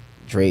like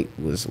Drake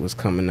was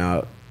coming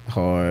out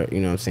hard,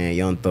 you know what I'm saying?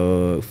 Young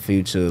Thug,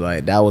 Future,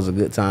 like that was a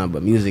good time,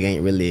 but music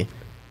ain't really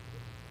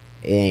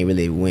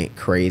went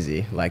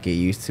crazy like it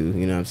used to,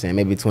 you know what I'm saying?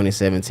 Maybe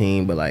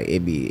 2017, but like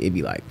it'd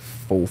be like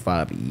 4 or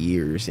 5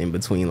 years in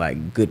between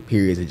like good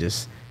periods of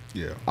just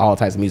all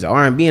types of music.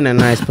 R&B in a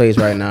nice place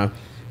right now,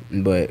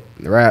 but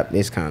rap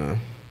is kind of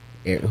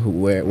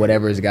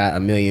whatever's got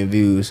 1 million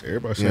views.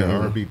 Everybody saying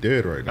R&B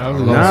dead right now.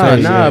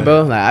 Nah,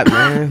 bro. Like,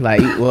 man,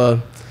 like,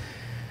 well,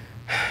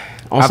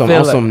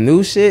 on some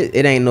new shit,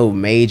 it ain't no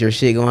major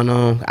shit going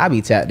on. I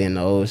be tapped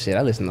into old shit.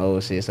 I listen to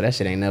old shit, so that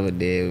shit ain't never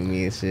dead with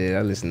me and shit.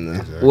 I listen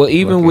to. Well,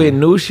 even with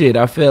new shit,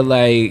 I feel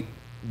like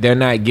they're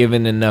not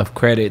giving enough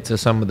credit to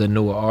some of the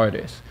newer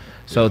artists.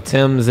 So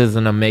Tim's is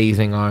an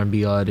amazing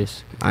R&B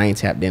artist. I ain't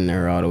tapped into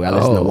her all the way. I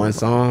listened to one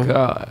song,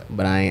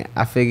 but I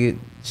figured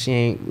she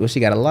ain't. Well, she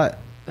got a lot.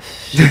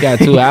 She got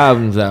 2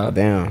 albums out.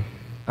 Damn.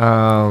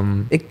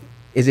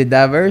 Is it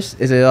diverse?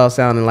 Is it all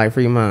sounding like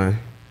Free Mind?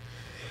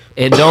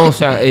 It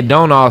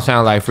don't all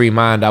sound like Free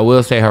Mind. I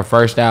will say her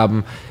first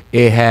album,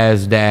 it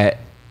has that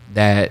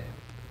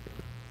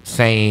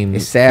same.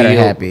 It's sad or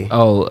happy?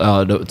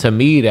 To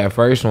me, that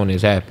first one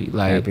is happy.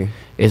 Like Happy.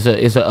 it's a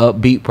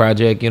upbeat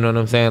project. You know what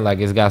I'm saying? Like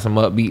it's got some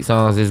upbeat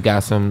songs. It's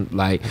got some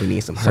like We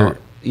need some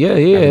hurt. Yeah,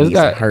 need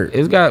some hurt.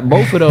 it's got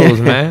both of those,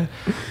 man.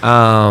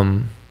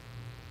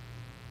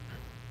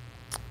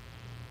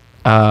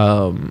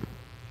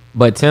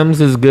 But Tim's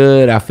is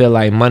good. I feel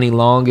like Money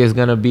Long is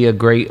gonna be a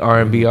great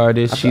R&B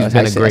artist. She's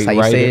been a great That's how you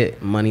writer. say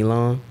it? Money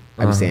Long.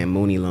 I be saying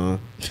Mooney Long.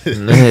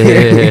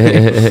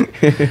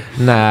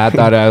 Nah, I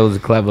thought that was a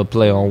clever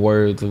play on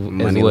words as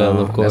Money well.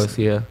 Long. Of course,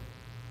 yeah.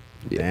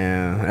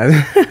 Damn.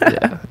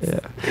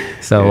 Yeah.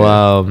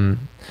 So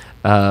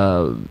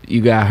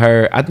you got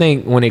her. I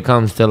think when it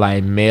comes to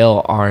like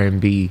male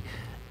R&B,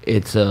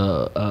 it's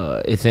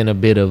in a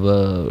bit of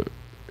a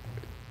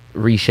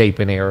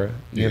reshaping era.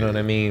 You know what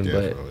I mean?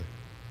 Definitely.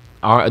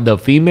 But the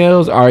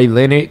females, Ari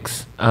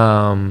Lennox,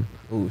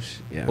 Oosh,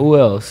 yeah. who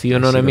else? You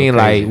know what I She go mean?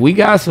 crazy. Like we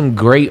got some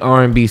great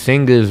R&B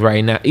singers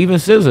right now. Even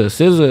SZA.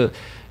 SZA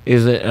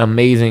is an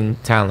amazing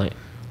talent.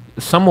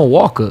 Summer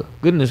Walker,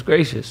 goodness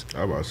gracious.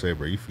 I was about to say,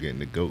 bro, you forgetting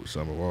the GOAT,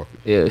 Summer Walker.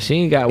 Yeah, she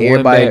ain't got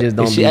Everybody one back. just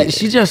don't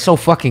She's just so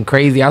fucking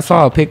crazy. I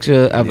saw a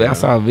picture. I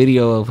saw a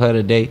video of her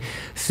today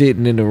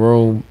sitting in the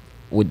room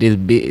with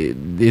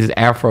this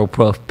Afro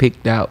puff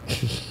picked out.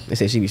 They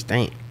say she be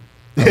stank.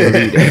 I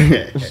believe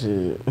that.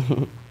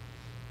 Shit.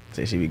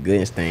 Say she be good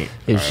and stank.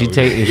 If she don't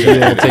take You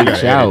gotta edit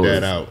showers.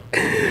 that out.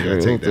 You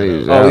gotta take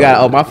that out. Oh, we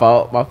got. Oh, my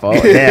fault.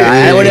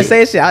 Damn, I wouldn't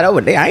say shit. I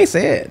ain't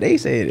say it. They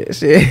said it.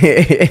 Shit.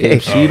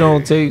 If she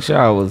don't take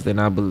showers, then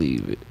I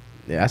believe it.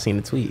 Yeah, I seen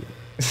the tweet.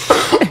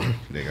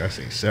 Nigga, I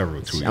seen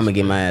several tweets. I'm gonna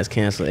get my ass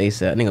canceled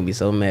ASAP. Nigga be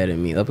so mad at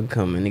me. Up and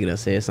coming. Nigga done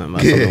said something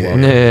about Summer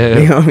Walker. Yeah.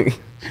 You know what I mean?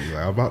 She's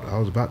like, I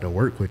was about to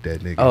work with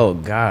that nigga. Oh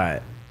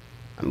God.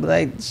 I'm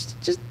like,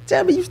 just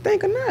tell me you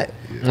stink or not.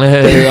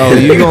 Oh,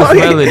 you gonna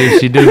smell it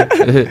if she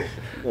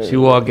do. She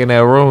walk in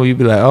that room, you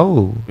be like,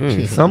 oh,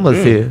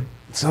 Summer's here.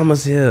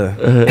 Summer's here.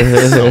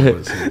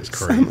 It's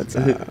crazy.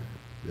 Summertime.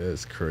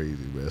 That's crazy,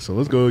 man. So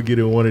let's go get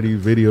in one of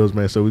these videos,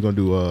 man. So we're gonna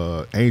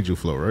do Angel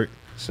Flow, right?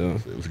 So,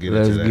 So let's get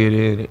Let's into that. get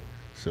in it.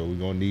 So we're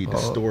gonna need the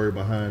story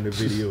behind the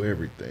video,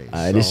 everything.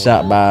 this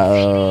shot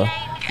by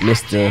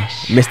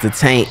Mr.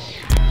 Tank.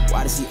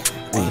 Why does he?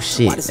 Oh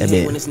shit, Why does he that hate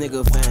bit. when this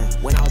nigga a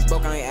fan? When I was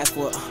broke, I ain't asked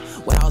for.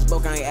 When I was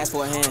broke, I ain't asked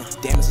for a hand.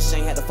 Damn, it's a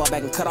shame had to fall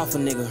back and cut off a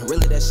nigga.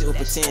 Really, that shit was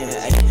pretend.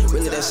 Ay,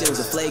 really, that shit was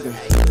a flagrant.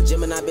 The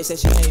Gemini bitch said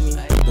she hate me.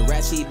 The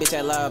rat cheat bitch I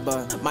love,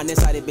 but my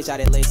nearsighted bitch out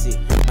at Lacey.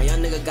 My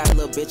young nigga got a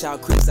little bitch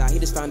out Creekside. He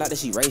just found out that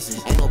she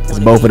racist. Ain't no point. It's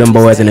both of them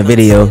boys in the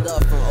video.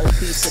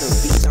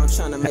 I'm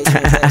trying to make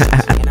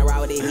transactions. And I ride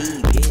with it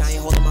heat, bitch. I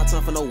ain't holding my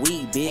tongue for no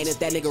weed, bitch. And if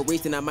that nigga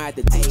reached, then I might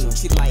have to teach him.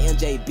 Treat him like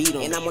MJ beat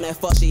him. And I'm on that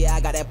fuck shit, yeah, I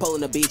got that pole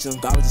in the beach him.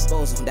 Garbage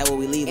disposal, that what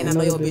we leave. And I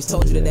know your bitch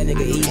told you that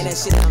nigga eat. And that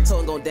shit that I'm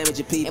told gon' damage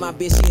your people. And my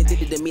bitch, she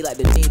addicted to me like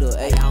the needle.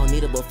 Ayy, I don't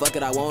need her, but fuck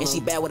it, I want her. And she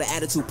bad with an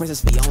attitude,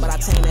 Princess Fiona. But I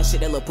tame that shit,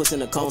 that little puss in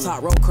the cone.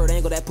 Top rope, Kurt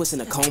Angle, that puss in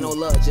the cone. Ain't no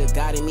love, just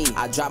guiding me.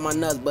 I drop my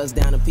nuts, bust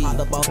down the pee. Hop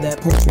up off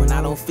that porch when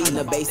I don't feed.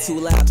 The bass too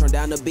loud, turn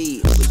down the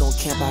beat. We gon'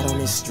 camp out on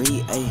this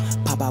street,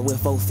 ayy. Pop out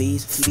with 4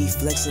 fees. He be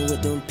flexing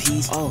with them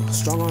peas. Oh,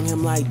 strong on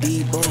him like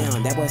D-Boy.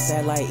 That boy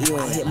sad like you.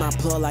 I hit my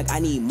plug like I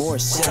need more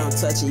shit. I'm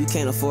touching, you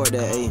can't afford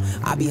that, ayy.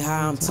 I be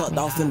high, I'm tucked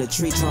off in the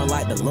tree, trying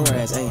like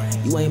Dolores,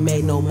 ayy. You ain't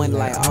made no money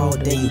like all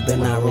day, you better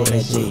not roll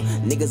that G.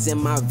 Niggas in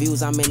my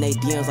views, I'm in they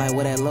DMs like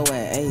where that low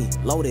at,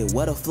 ayy. Loaded,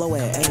 where the flow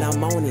at, ayy.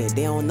 I'm on it,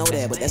 they don't know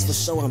that, but that's for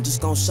sure, I'm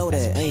just gon' show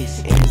that, ayy.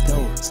 And these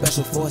dope,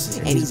 special forces,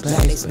 and these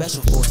black, they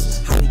special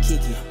forces. How we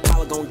kick it,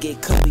 power gon'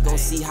 get cut, we gon'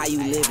 see how you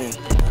living.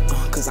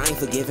 Cause I ain't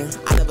forgiving,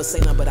 I never say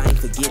nothing, but I ain't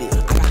forget it.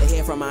 I got the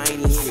hair from I ain't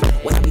even hit it.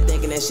 When I be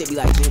thinking that shit be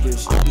like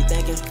gibberish, I be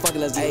thinking, fuck it,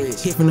 let's get rich.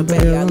 Hit from the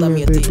back, I love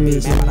me a thick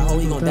bitch. Man, by the hoe,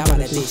 he gon' die by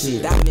that thick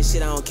shit. Die with this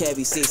shit, I don't care if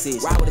he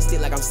 6'6". Ride with a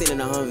stick like I'm sitting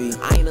in a Humvee.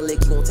 I ain't a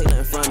lick, you gon' take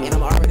nothing from me. And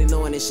I'm already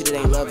knowing this shit, it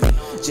ain't lovely.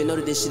 Just know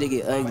that this shit, it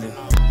get ugly.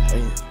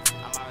 Hey.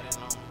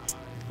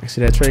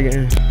 See that tray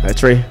again? That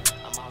tray.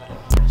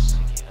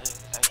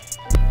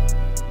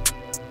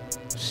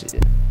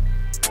 Shit.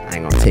 I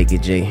ain't gonna take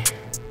it, Jay.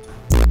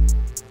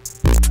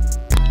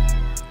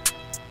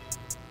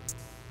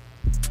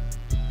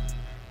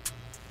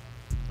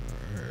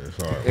 It's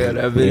hard. Yeah,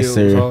 that video Yes,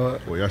 sir. was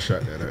hard. Well, y'all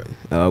shot that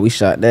at. We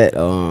shot that.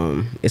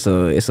 It's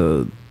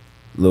a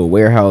little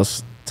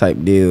warehouse type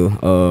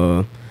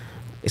deal.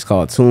 It's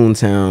called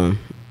Toontown.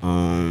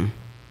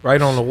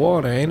 Right on the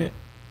water, ain't it?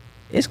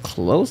 It's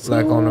close to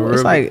Like on the river?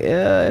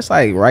 It's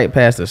like right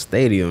past the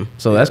stadium.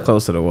 So that's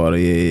close to the water.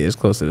 Yeah, it's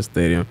close to the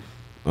stadium.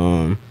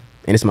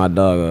 And it's my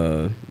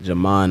dog,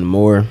 Jamon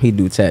Moore. He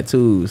do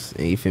tattoos,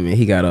 and you feel me?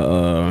 He got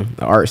a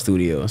art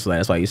studio, so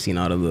that's why you seen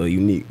all the little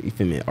unique, you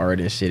feel me, art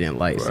and shit and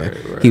lights. Right,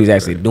 And right, he was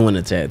actually doing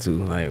the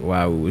tattoo, like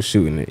while we was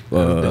shooting it.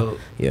 dope.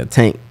 Yeah,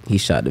 Tank, he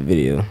shot the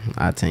video.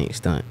 I Tank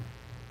stunt,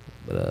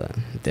 but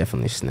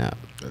definitely snap.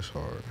 That's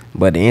hard.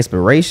 But the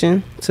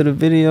inspiration to the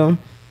video,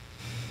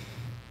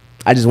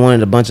 I just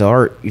wanted a bunch of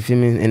art. You feel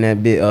me? In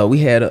that bit, we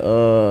had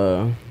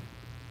a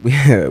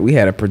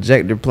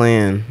projector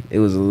playing. It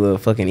was a little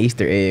fucking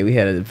Easter egg. We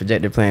had a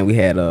projector playing. We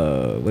had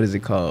what is it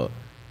called?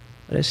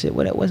 What that shit?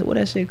 What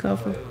that shit come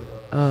from?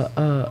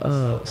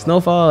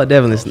 Snowfall,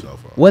 definitely.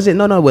 Snowfall. Was it?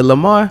 No, with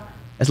Lamar.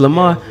 That's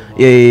Lamar.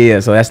 Yeah.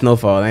 So that's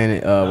Snowfall,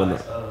 ain't it?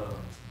 With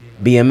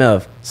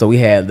BMF. So we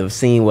had the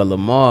scene where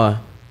Lamar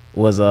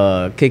was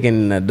kicking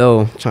in the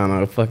door, trying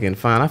to fucking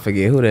find. I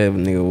forget who that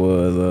nigga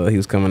was. He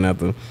was coming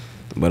after,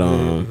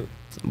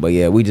 but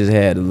yeah, we just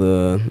had a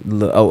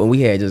little. Oh, and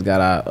we had just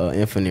got our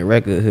Infinite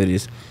Record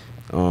hoodies.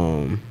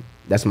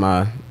 That's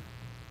my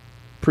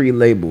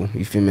pre-label.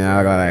 You feel me?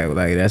 I got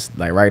like that's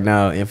like right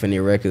now,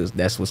 Infinite Records.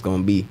 That's what's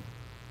gonna be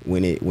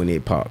when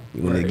it pop,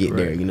 when it get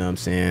there. You know what I'm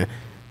saying?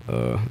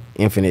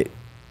 Infinite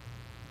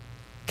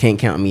can't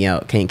count me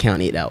out. Can't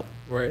count it out.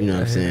 Right. You know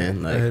what I'm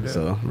saying? Like,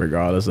 so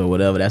regardless of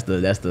whatever, that's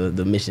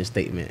the mission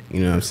statement. You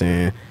know what I'm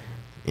saying?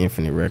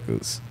 Infinite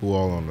Records. Who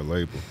all on the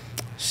label?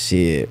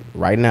 Shit.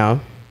 Right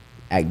now,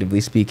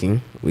 actively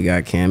speaking, we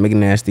got Kam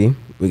McNasty,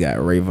 we got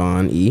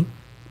Rayvon E,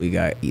 we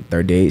got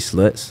 38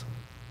 Sluts,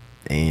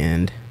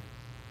 and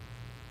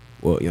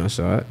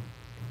Yvngshad,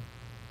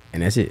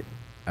 and that's it.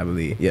 I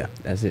believe. Yeah,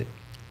 that's it.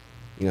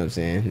 You know what I'm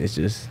saying? It's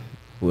just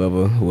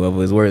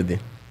whoever is worthy.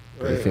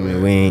 You feel me?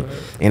 We ain't,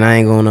 and I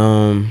ain't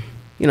gonna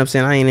you know what I'm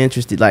saying? I ain't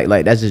interested.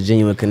 Like that's just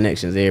genuine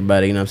connections.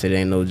 Everybody, you know what I'm saying? They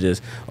ain't no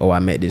just, oh, I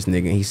met this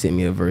nigga and he sent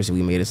me a verse and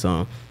we made a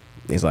song.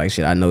 It's like,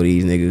 shit, I know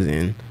these niggas,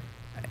 and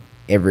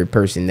every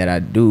person that I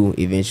do,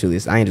 eventually,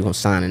 I ain't just gonna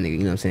sign a nigga, you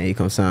know what I'm saying? He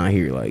come sign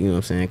here, like, you know what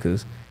I'm saying?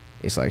 Because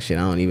it's like, shit,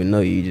 I don't even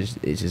know you.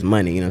 It's just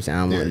money, you know what I'm saying?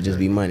 I don't want it to just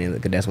be money,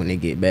 because that's when they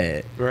get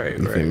bad. Right,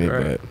 you feel me?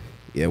 right. But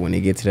yeah, when they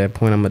get to that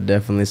point, I'm gonna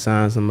definitely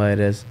sign somebody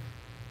that's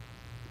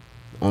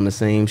on the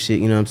same shit,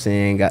 you know what I'm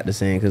saying? Got the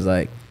same, because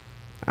like,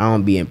 I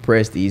don't be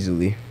impressed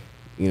easily.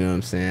 You know what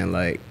I'm saying?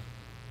 Like,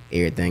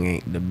 everything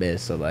ain't the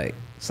best. So, like,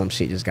 some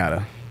shit just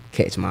gotta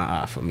catch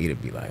my eye for me to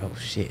be like, oh,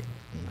 shit.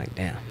 Like,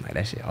 damn. Like,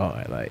 that shit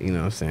hard. Like, you know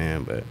what I'm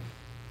saying? But,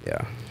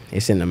 yeah.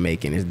 It's in the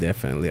making. It's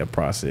definitely a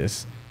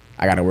process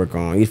I gotta work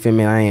on. You feel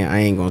me? I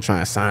ain't gonna try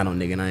and sign on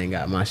nigga and I ain't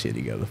got my shit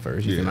together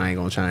first. You feel me? I ain't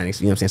gonna try and,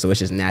 you know what I'm saying? So, it's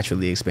just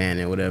naturally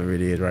expanding, whatever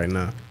it is right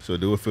now. So,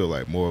 do it feel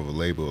like more of a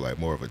label, like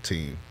more of a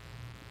team?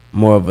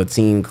 More of a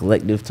team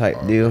collective type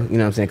deal. You know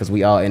what I'm saying? Because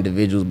we all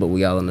individuals, but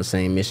we all on the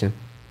same mission.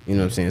 You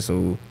know what I'm saying?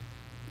 So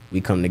we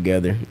come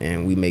together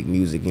and we make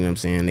music, you know what I'm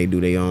saying? They do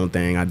their own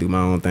thing, I do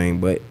my own thing,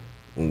 but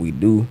when we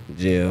do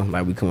gel,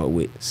 like we come up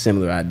with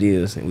similar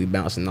ideas and we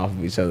bouncing off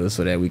of each other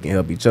so that we can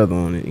help each other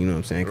on it, you know what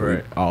I'm saying?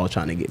 Because we all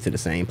trying to get to the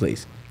same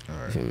place. All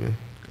right. You feel me?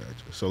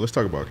 Gotcha. So let's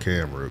talk about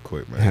Kam real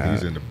quick, man.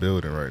 He's in the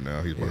building right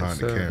now. He's behind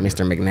the camera.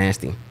 Mr.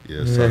 McNasty.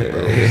 Yes, sir.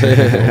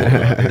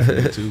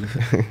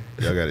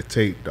 Y'all got to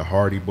take the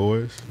Hardy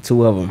Boys.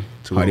 Two of them.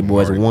 Hardy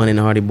Boys 1 and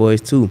the Hardy Boys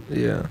 2.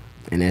 Yeah.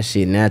 And that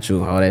shit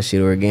natural, all that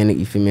shit organic,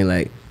 you feel me?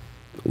 Like,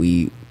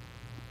 it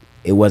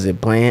wasn't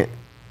planned.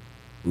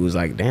 It was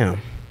like, damn,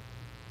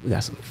 we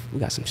got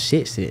some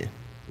shit sitting.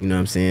 You know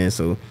what I'm saying?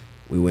 So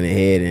we went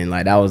ahead and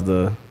like that was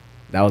the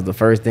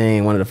first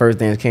thing. One of the first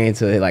things came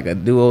to like a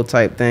duo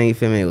type thing. You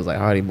feel me? It was like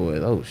Hardy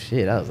Boys. Oh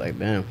shit! I was like,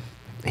 damn.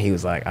 And he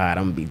was like, all right,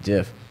 I'm gonna be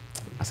Jeff.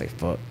 I say,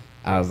 fuck.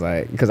 I was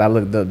like, because I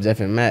looked up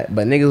Jeff and Matt,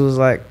 but niggas was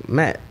like,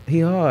 Matt,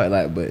 he hard,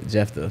 like, but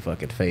Jeff the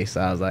fucking face.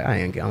 So I was like, I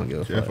don't give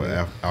a fuck. Jeff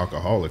an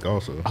alcoholic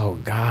also. Oh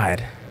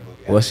God.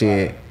 Well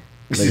shit.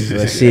 But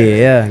shit,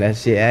 yeah, that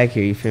shit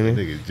accurate. You feel me?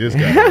 Nigga just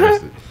got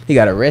arrested. He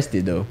got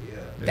arrested though.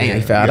 Damn,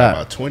 he found out.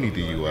 About 20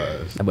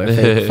 DUIs. That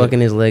boy fucking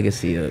his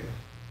legacy up.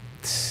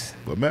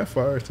 But Matt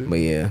fired too. But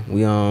yeah,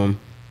 we I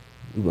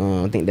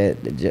think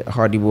that the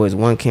Hardy Boys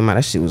 1 came out.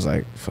 That shit was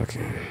like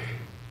fucking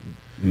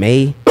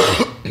May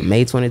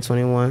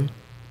 2021.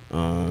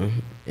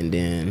 And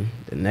then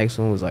the next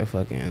one was like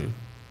fucking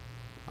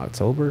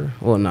October.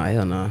 Well, nah,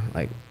 hell nah.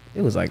 Like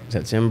it was like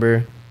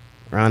September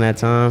around that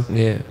time.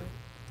 Yeah.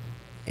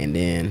 And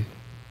then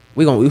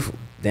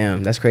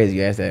damn, that's crazy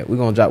you asked that.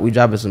 We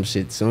dropping some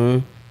shit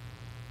soon.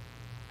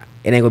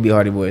 It ain't gonna be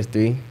Hardy Boys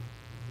 3,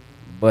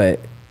 but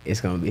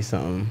it's gonna be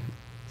some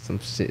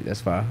shit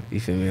that's fire. You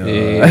feel me?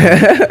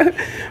 Yeah.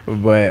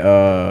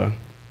 But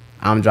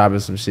I'm dropping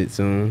some shit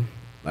soon.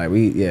 Like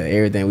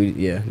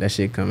everything that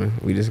shit coming.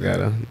 We just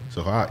gotta.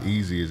 So how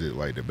easy is it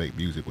like to make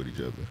music with each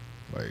other?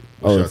 Like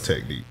what's your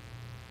technique?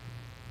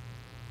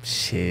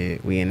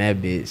 Shit, we in that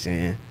bitch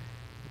and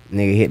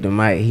nigga hit the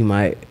mic, he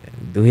might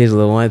do his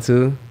little 1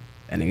 2.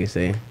 That nigga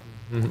say,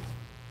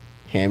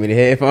 hand me the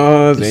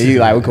headphones, and you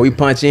like we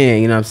punch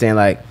in, you know what I'm saying?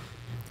 Like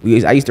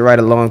I used to write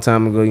a long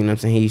time ago, you know what I'm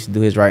saying? He used to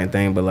do his writing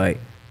thing, but like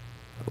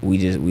we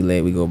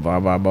go bar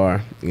by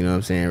bar, you know what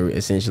I'm saying?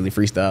 Essentially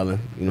freestyling,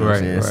 you know what I'm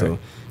saying? Right. So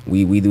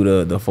we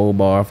do the full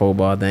bar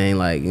thing,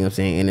 like, you know what I'm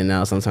saying, in and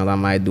out. Sometimes I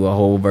might do a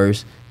whole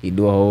verse, he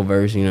do a whole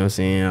verse, you know what I'm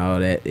saying, all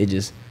that. It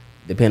just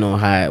depend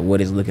on what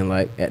it's looking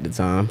like at the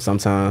time.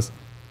 Sometimes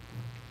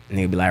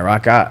nigga be like,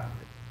 rock out,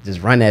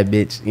 just run that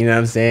bitch, you know what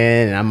I'm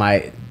saying? And I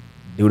might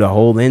do the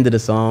whole end of the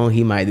song,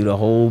 he might do the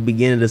whole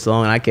beginning of the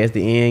song, and I catch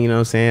the end, you know what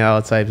I'm saying?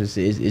 All types of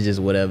shit. It's just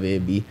whatever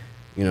it be,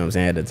 you know what I'm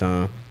saying, at the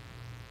time.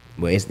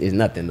 But it's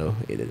nothing though.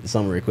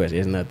 Some request,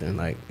 it's nothing.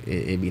 Like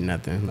it be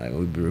nothing. Like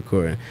we be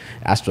recording.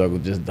 I struggle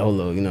just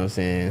dolo, you know what I'm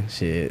saying?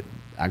 Shit,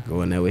 I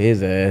go in there with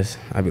his ass.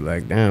 I be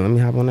like, damn, let me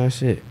hop on that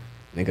shit.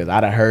 Because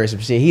I done heard some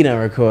shit he done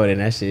recorded,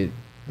 and that shit,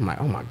 I'm like,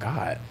 oh my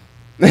God.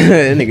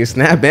 That nigga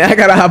snapping. I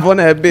gotta hop on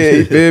that bitch,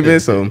 you feel me?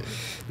 So,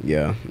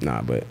 yeah,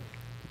 nah, but,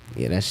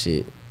 yeah, that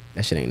shit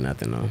ain't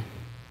nothing, though.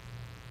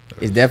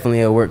 It's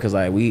definitely a work, because,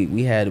 like,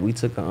 we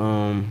took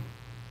a,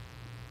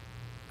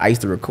 I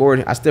used to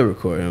record, I still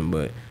record him,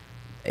 but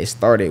it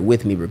started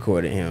with me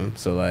recording him.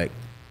 So, like,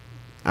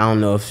 I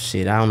don't know if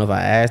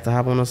I asked to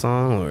hop on a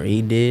song, or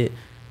he did,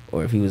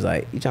 or if he was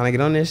like, you trying to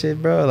get on this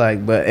shit, bro?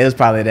 Like, but it was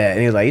probably that. And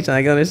he was like, you trying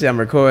to get on this shit? I'm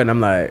recording. I'm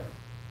like,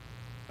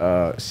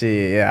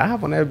 shit, yeah, I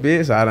hop on that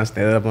bitch. So I done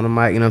stand up on the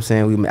mic, you know what I'm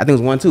saying? I think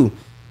it was 1-2.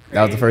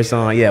 That was the first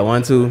song. Yeah,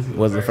 1-2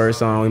 was the first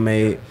song we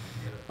made.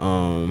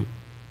 And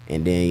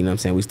then, you know what I'm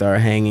saying, we started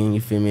hanging,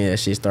 you feel me? That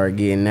shit started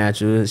getting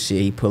natural.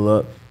 Shit, he pull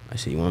up. I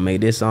said, you want to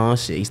make this song?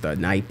 Shit,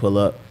 now he pull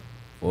up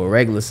for a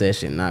regular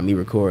session, not me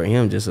recording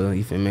him, just a,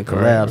 you feel me,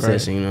 collab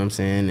session, you know what I'm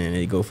saying? And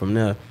it go from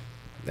there.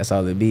 That's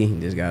all it be.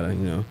 You just gotta, you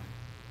know,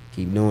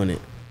 keep doing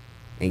it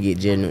and get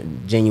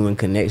genuine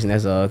connection.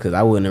 That's all. Cause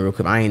I wouldn't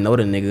record. I ain't know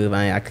the nigga.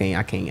 I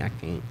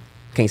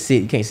can't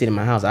sit. You can't sit in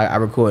my house. I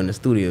record in the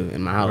studio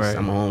in my house. Right.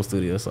 I'm a home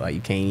studio, so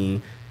like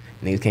niggas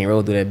can't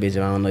roll through that bitch if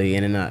I don't know you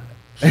in and out.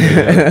 Like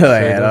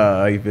at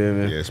all, you feel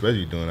me? Yeah,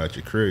 especially doing out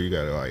your career, you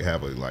gotta like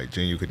have a like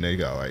genuine connection. You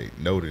gotta like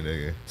know the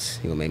nigga.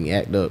 He gonna make me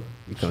act up.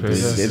 You come through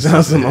this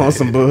bitch on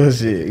some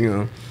bullshit, you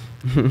know.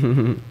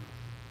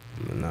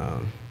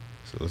 No.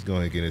 So let's go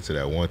ahead and get into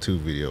that 1-2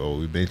 video. Oh,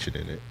 we mentioned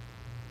in it.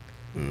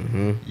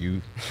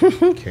 You,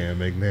 Kam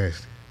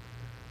McNasty.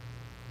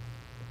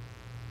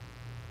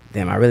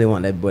 Damn, I really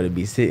want that boy to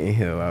be sitting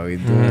here while we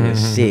doing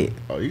this shit.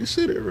 Oh, you can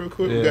sit there real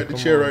quick. Yeah, we got the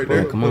chair right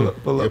there. Come on.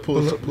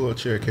 Pull a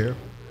chair, Kam.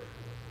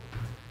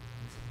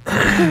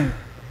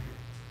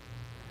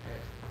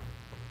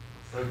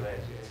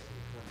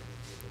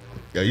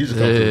 Yeah, you just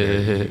come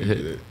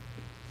through.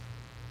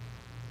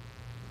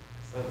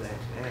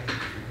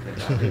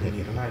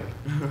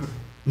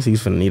 You see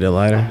he's finna need a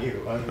lighter?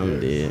 I'm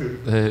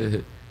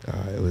dead.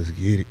 Alright, let's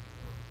get it.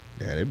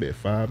 Yeah, that been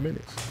 5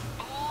 minutes.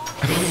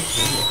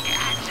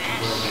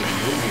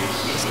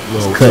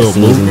 Cut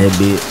scenes in that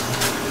bitch.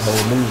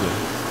 Whole movie.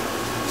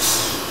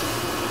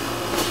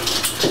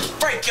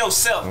 Break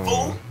yourself,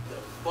 fool.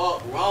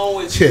 Fuck wrong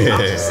with you? I'm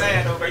just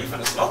saying though, bro. You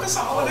finna smoke us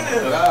all in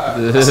there?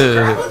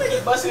 What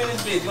nigga busting in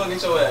this bitch? You gonna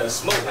get your ass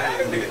smoked,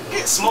 man? Nigga,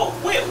 get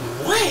smoked with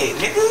what,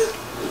 nigga?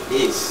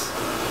 Yes.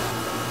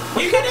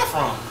 Where you get that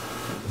from?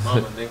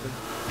 Mama, nigga.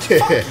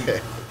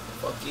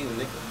 Fuck you,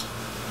 nigga.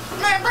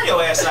 Man, bring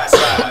your ass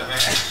outside,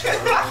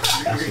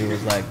 man. She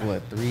was like,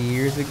 what, 3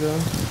 years ago?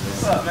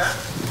 What's up, man?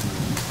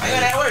 How you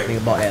got that work?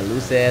 Think about that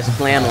loose ass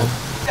flannel.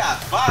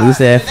 God,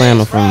 Loose ass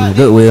flannel from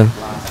Goodwill.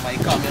 Somebody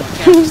caught me on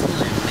camera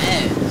stealing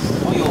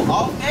mags. On your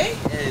off day?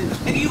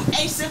 Nigga, you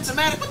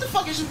asymptomatic. What the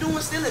fuck is you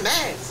doing stealing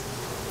mags?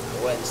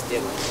 I wasn't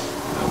stealing.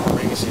 I'm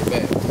bringing shit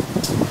back.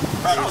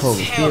 Bro, don't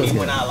tell me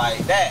when I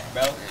like that,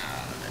 bro. Nah, man.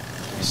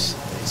 They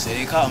said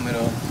they caught me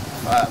though.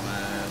 Fuck,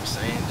 man. I'm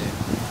saying that.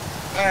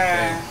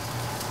 Man.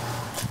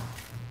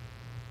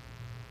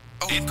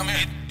 Come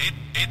here.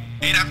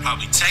 That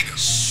probably take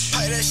us.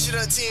 Play that shit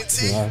on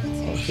TNT.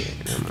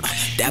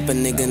 Dapper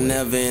nigga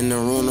never in the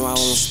room, no I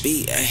won't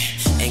speak.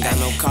 Ain't got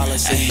no collar,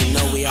 so you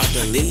know we off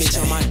the leash.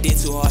 Bitch on my dick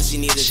too hard, she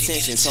need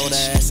attention. Told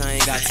her ass I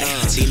ain't got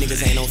time. These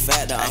niggas ain't no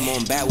factor, I'm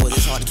on backwards.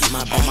 It's hard to keep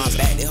my on my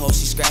back. That hoe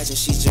she scratching,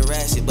 she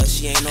Jurassic, but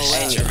she ain't no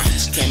rapper.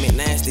 Kam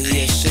McNasty,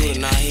 he a shooter,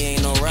 nah he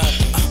ain't no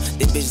rapper.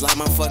 This bitch like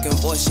my fucking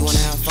voice, she wanna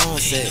have phone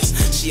sex.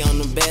 She on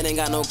the bed, ain't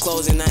got no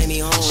clothes and I ain't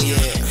even home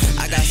yet.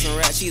 I got some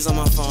rat cheese on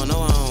my phone,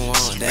 no I don't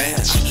want that.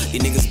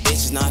 These niggas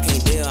bitches, nah I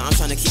can't deal, I'm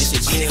tryna keep this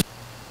shit chill.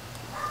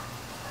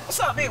 What's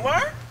up, big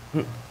word?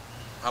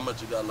 How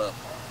much you got left?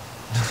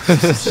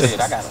 Shit,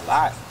 I got a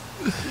lot.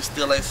 You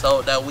still ain't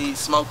sold that weed,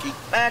 Smokey?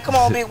 Man, come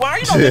on, big word.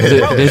 You know niggas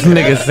broke. This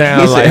nigga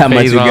sound like how much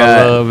Phase you on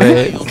got. Love,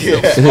 man.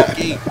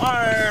 Smokey.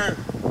 Word.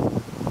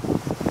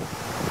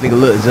 Nigga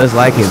look just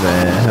like his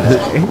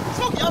ass.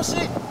 Smoke your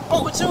shit.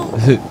 Fuck with you.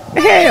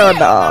 Hell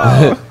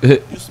no.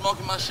 You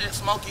smoking my shit,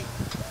 Smokey?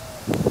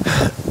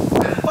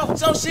 Fuck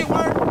with your shit,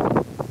 word.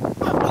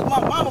 I fuck my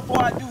mama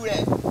before I do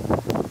that.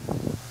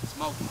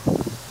 Smokey.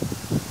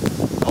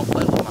 Don't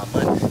play with my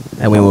money.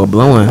 That wind was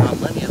blowing. My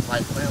money is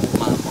like playing with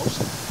my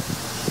emotions.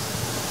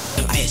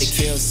 I hit the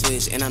kill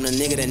switch, and I'm the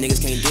nigga that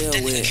niggas can't deal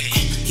with.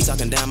 He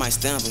talking down my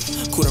stamper,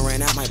 coulda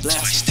ran out my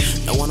blast.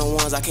 No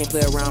one-on-ones, I can't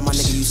play around, my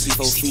nigga, you see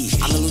 4 feet.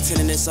 I'm a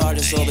lieutenant and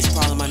sergeant, so if it's a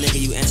problem, my nigga,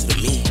 you answer to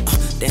me.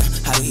 Damn,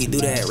 how do he do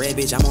that? Red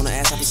bitch, I'm on the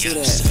ass, I pursue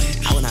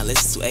that. I would not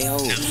listen to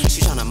a-hole,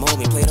 she tryna mold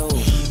me, play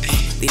those.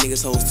 These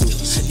niggas hoes too,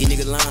 these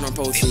niggas lying on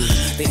Pro 2.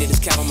 They did this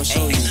cap, I'ma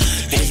show you.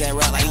 Niggas that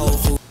rap like Whole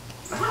Food.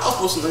 I'm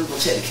supposed to go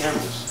check the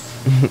cameras.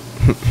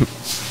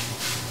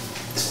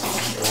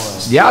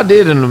 Y'all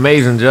did an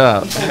amazing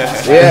job.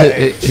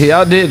 Yeah,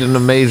 y'all did an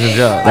amazing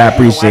job. I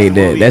appreciate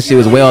that. That shit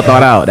was well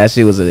thought out. That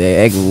shit was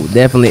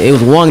definitely, it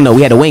was one though.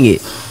 We had to wing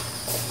it.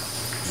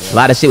 A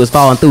lot of shit was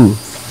falling through.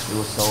 It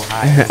was so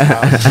high.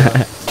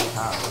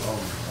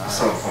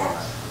 So far.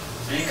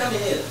 Man, come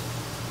in here.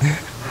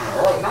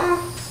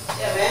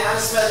 Yeah, man, I done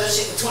smelled your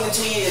shit for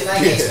 22 years. Now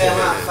you ain't smell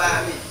mine for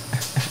 5 minutes.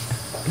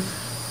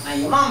 Now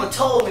your mama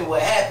told me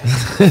what happened.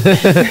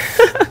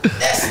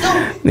 That's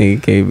stupid.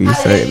 Nigga can't be How the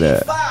hell saying you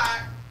get that.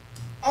 fired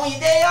on your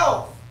day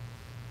off?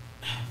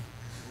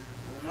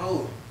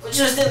 No. But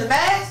you still in the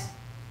mask?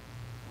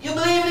 You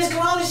believe in this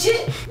corona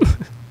shit?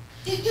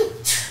 you.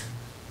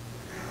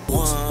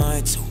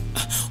 1, 2,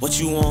 what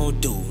you wanna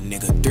do,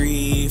 nigga?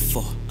 3,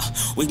 4,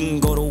 we can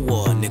go to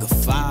war, nigga.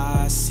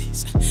 5,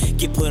 6,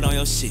 get put on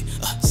your shit.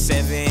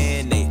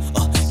 7, 8,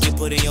 get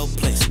put in your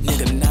place,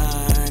 nigga. 9,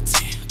 10,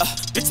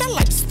 bitch, I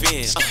like to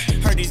spin.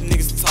 Heard these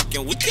niggas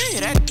talking, we can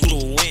hear that through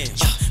the wind.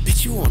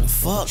 Bitch, you wanna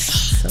fuck?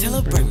 Tell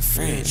her bring a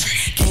friend.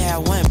 Can't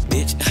have one,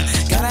 bitch.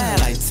 Gotta have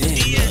like 10.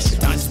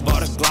 I just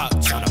bought a Glock,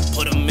 tryna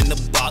put him in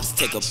the box.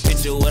 Take a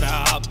picture with a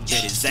hop,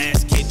 get his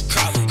ass get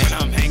cropped. And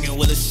I'm hanging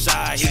with a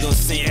shot, he gon'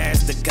 send your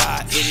ass to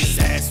God. Hit his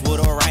ass with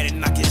a right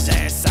and knock his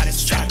ass out his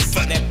strap.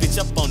 Fuck that bitch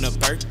up on her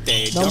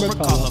birthday, don't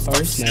recall her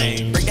first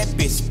name. Bring that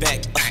bitch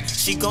back,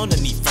 she gonna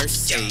need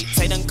first aid.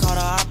 Tay done caught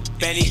her up,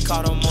 and he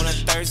caught him on a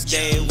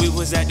Thursday. We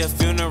was at the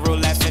funeral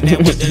laughing at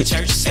what the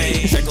church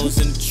say. Draco's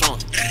in the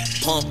trunk,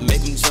 pump,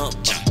 make him jump.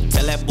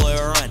 Tell that boy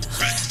run,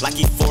 like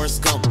he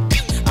Forrest Gump.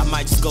 I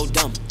might just go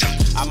dumb,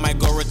 I might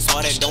go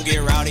retarded. Don't get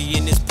rowdy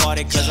in this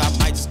party, cause I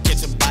might just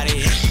catch a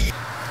body.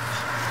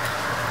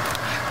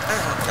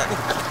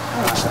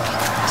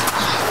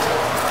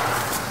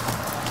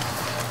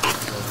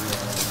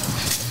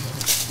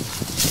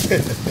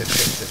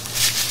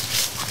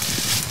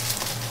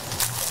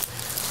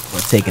 We're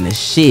taking a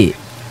shit.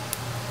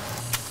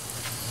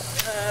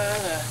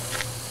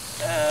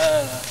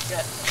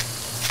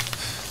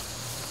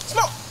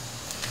 Smoke.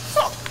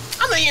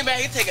 I know you ain't back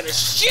here taking a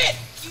shit.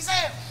 You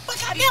saying? But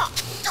goddamn.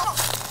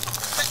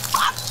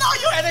 I know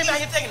you ain't back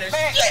here taking a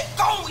shit.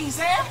 Go,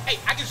 Yvngshad. Hey,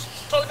 I just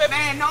told you,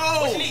 man, no.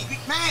 What you need?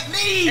 Man,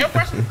 leave.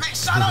 Man,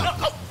 shut up.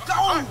 Go.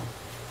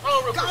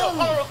 Hold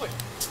on real quick.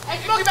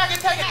 Hey, Smokey back here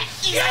taking a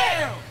shit.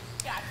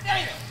 God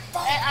damn.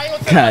 Hey, I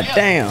ain't gonna God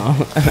damn.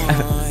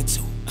 1,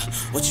 2,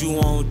 what you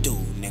wanna do,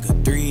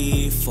 nigga?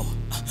 3, 4,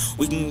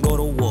 we can go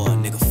to war,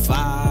 nigga.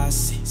 5,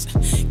 6,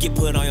 get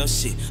put on your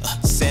shit.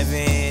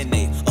 7,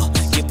 8,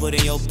 get put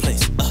in your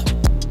place.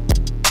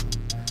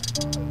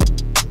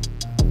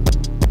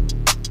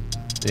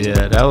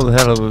 Yeah, that was a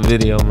hell of a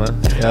video, man.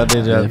 Y'all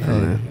did y'all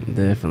thing.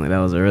 Definitely. That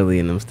was early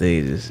in them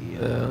stages.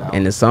 Yeah.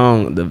 And the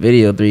song, the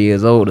video 3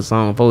 years old, the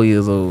song 4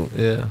 years old.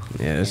 Yeah.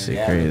 Yeah, that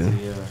shit crazy.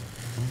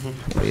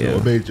 But So yeah,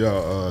 what made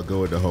y'all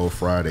go with the whole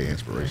Friday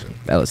inspiration?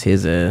 that was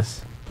his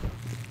ass.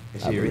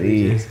 That I shit really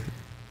believe. just,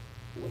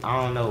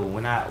 I don't know.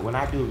 When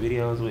I do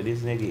videos with this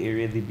nigga, it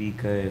really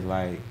because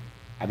like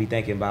I be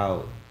thinking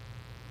about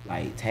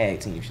like tag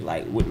team shit.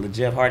 Like with the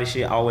Jeff Hardy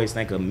shit, I always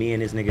think of me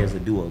and this nigga as a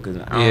duo because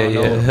I don't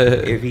know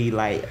if he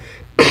like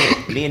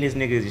me and this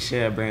nigga just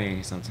share a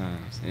brain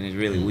sometimes, and it's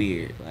really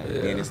weird. Like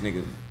me and this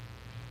nigga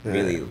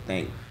really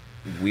think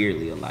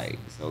weirdly alike.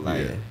 So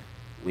like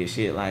with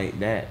shit like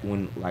that,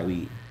 when like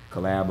we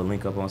collab or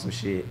link up on some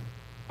shit,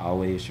 I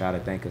always try to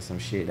think of some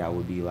shit that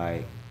would be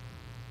like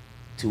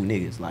two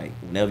niggas. Like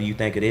whenever you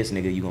think of this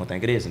nigga, you gonna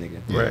think of this nigga.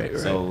 Right.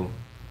 So,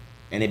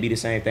 and it'd be the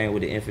same thing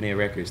with the Infinite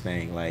Records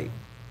thing. Like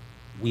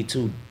we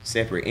two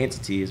separate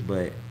entities,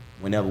 but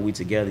whenever we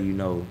together, you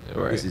know,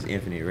 this is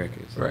Infinite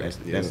Records. Right.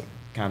 That's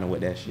kind of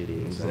what that shit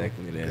is.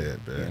 Exactly that.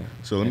 Yeah.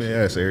 So let me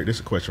ask Eric, this is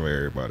a question for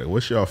everybody.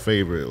 What's your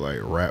favorite like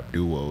rap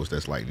duos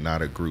that's like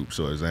not a group?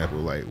 So example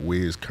like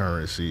Wiz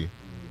Currency.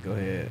 Go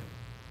ahead.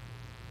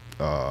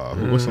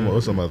 What's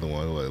some other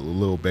one? Like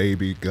Lil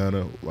Baby,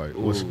 Gunna. Like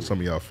what's some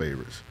of y'all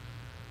favorites?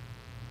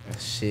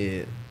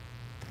 Shit.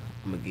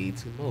 I'm gonna give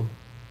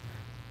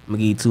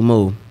you two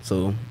more.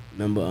 So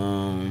remember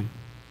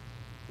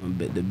when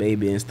the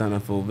Baby and Stunner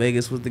for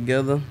Vegas was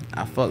together?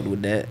 I fucked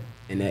with that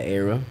in that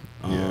era.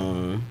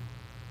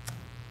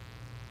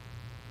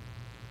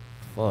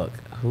 Fuck.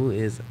 Who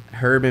is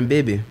Herb and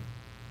Bibby?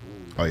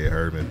 Oh yeah,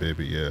 Herb and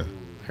Bibby, yeah.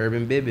 Herb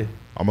and Bibby.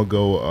 I'm gonna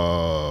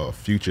go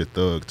Future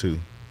Thug too.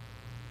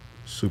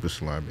 Super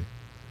slimy.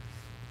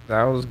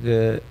 That was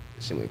good.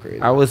 Shit went crazy.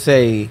 I would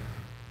say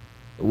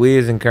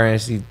Wiz and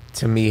Currency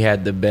to me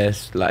had the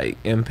best like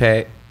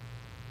impact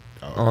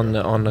on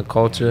the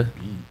culture.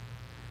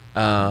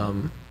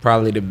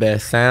 Probably the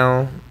best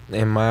sound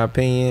in my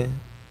opinion.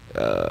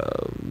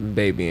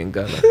 Baby and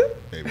Gunna.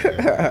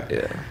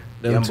 Yeah.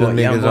 Them two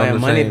niggas Young Boy on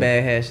and the same.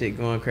 Moneybag had shit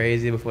going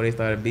crazy before they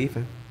started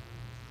beefing.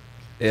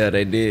 Yeah,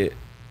 they did.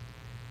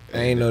 I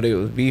ain't know they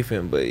was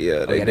beefing, but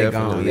yeah, they definitely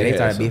gone. Yeah, they had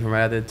started some. beefing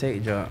right after the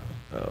tape drop.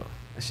 Oh,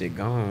 That shit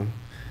gone.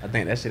 I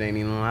think that shit ain't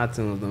even on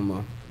iTunes no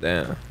more.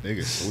 damn.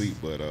 Nigga sweet,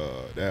 but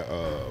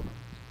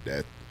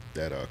that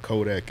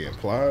Kodak and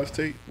Plies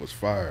tape was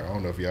fire. I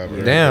don't know if y'all ever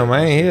heard Damn, that.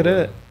 I ain't hear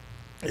that.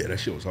 Yeah, that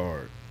shit was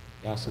hard.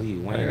 Y'all sweet. I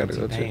Wayne gotta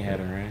go and T-Pain check had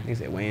that. a ring. He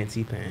said Wayne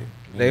T-Pain.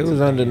 They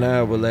was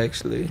undeniable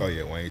actually. Oh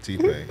yeah, Wayne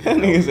T-Pain. That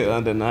nigga said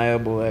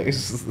undeniable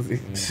actually.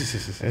 That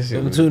shit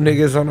Them was- two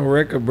niggas on the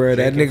record, bro.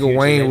 That Taking nigga Future,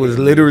 Wayne that was nigga-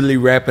 literally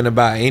rapping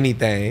about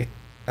anything.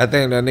 I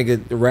think that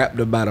nigga rapped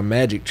about a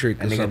magic trick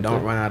or That nigga something.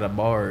 don't run out of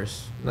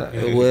bars. Nah,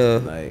 well,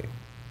 Like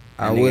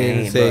I that nigga wouldn't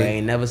ain't, bro, say.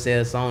 ain't never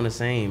said a song the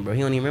same, bro. He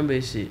don't even remember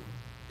his shit.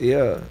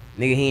 Yeah.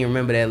 Nigga, he ain't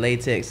remember that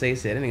latex say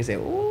said. That nigga said,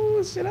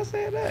 "Ooh, shit, I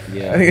said that."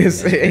 Yeah, Nigga that's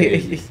said-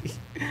 crazy.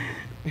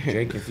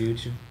 Drake and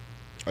Future.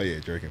 Oh yeah,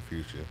 Drake and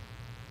Future.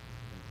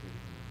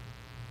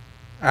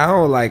 I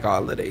don't like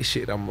all of they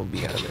shit. I'm gonna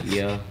be honest.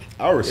 Yeah.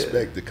 I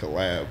respect the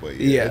collab, but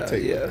Yeah,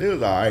 it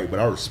was alright. But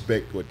I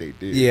respect what they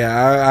did.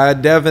 Yeah, I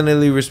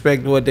definitely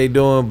respect what they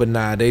doing, but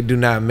nah, they do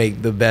not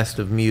make the best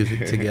of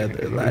music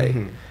together. Like,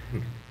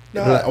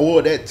 Nah,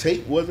 well, that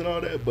tape wasn't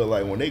all that, but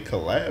like when they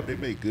collab, they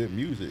make good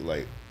music.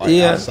 Like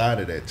Yeah. outside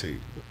of that tape.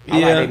 I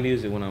like Yeah. their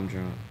music when I'm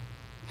drunk.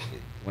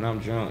 When I'm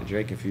drunk,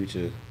 Drake and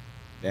Future,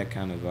 that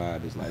kind of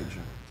vibe is like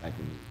drunk type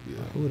of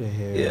music. Who the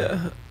hell?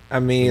 yeah. I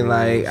mean,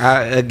 like,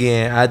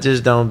 I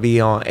just don't be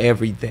on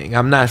everything.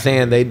 I'm not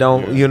saying they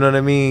don't, you know what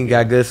I mean?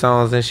 Got good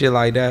songs and shit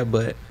like that,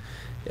 but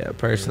yeah,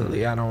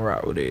 personally, I don't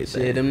rock with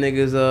everything. Shit, them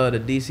niggas, the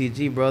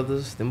DCG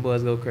brothers, them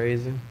boys go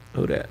crazy.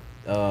 Who that?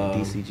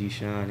 DCG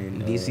Sean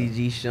and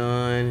DCG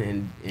Sean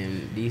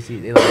and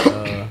DC, they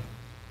like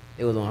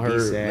it was on her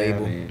D-Sab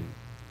label. and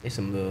It's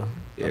some little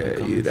Yeah,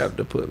 you'd have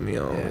to put me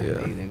on. yeah, Yeah.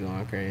 they been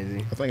going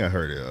crazy. I think I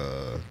heard it,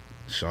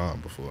 Sean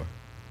before.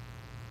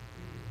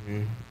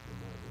 Mhm.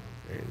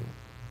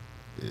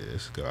 Yeah,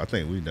 it's good. I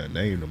think we done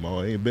named them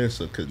all. Ain't been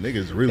so because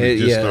niggas really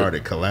just yeah.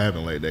 started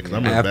collabing like that. Cause I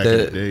remember back in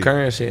the After day.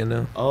 current shit,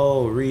 no.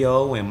 Oh,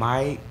 Rio and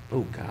Mike.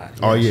 Oh God.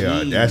 Oh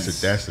yeah, Jeez.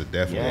 that's a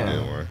definitely Yeah.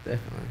 good one.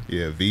 Definitely.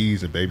 Yeah,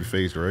 V's and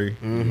Babyface Ray.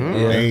 Mm-hmm.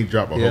 Yeah. They ain't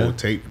drop a Yeah. whole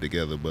tape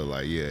together, but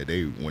like yeah,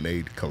 they when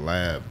they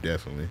collab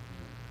definitely.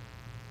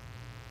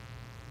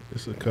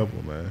 It's a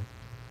couple, man.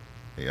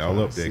 Hey, y'all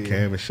up there, see.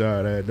 Kam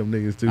McNasty, I had them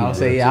niggas too. I'll bro.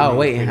 say yeah, I was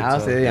waiting. I'll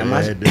say yeah,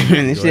 my Yeah,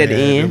 this shit at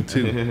the end.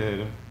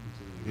 Too.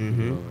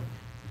 Mm-hmm.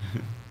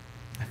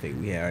 I think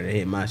we had already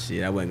hit my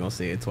shit. I wasn't gonna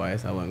say it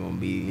twice. I wasn't gonna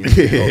be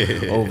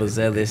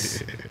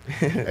overzealous.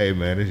 Hey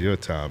man, it's your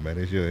time, man.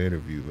 It's your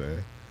interview,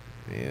 man.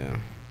 Yeah.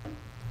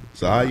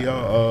 So how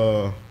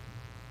y'all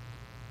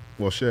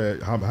well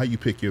share how you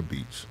pick your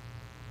beats?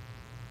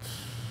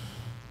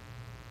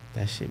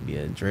 That should be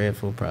a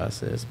dreadful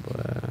process,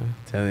 but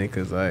telling you,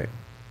 cause like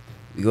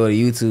we go to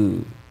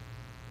YouTube,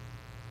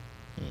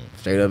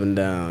 straight up and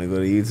down. We go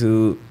to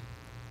YouTube,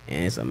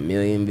 and it's a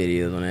million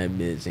videos on that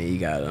bitch, and you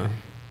gotta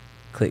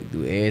click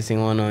through every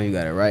single one on. You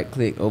gotta right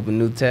click, open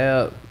new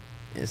tab,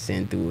 and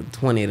send through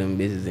 20 of them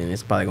bitches, and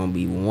it's probably gonna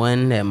be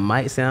one that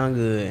might sound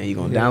good, and you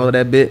gonna download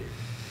that bit.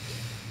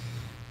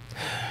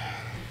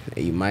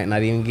 And you might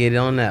not even get it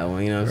on that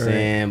one, you know what I'm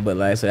saying? But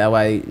like, so that's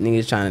why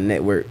niggas trying to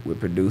network with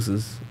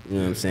producers. You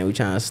know what I'm saying? We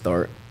trying to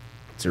start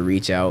to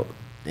reach out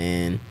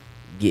and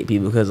get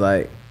people, because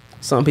like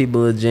some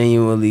people will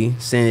genuinely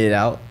send it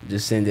out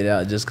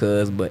just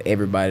cause, but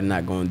everybody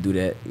not gonna do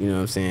that. You know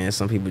what I'm saying?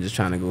 Some people just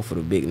trying to go for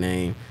the big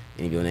name,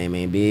 and if your name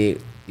ain't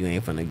big, you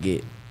ain't finna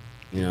get,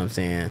 you know what I'm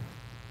saying,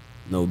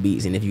 no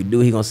beats. And if you do,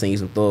 he gonna send you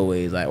some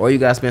throwaways, like, or you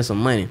gotta spend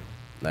some money.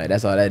 Like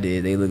that's all that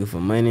is. They looking for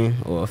money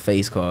or a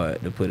face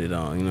card to put it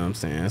on. You know what I'm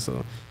saying?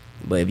 So,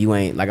 but if you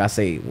ain't, like I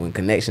say, when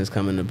connections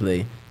come into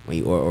play, when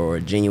you or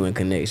genuine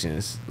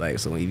connections, like,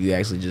 so if you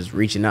actually just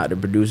reaching out to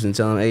producers and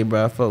telling them, hey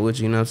bro, I fuck with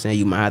you, you know what I'm saying?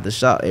 You might have to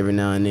shop every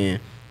now and then,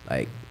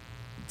 like,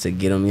 to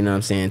get them, you know what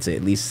I'm saying, to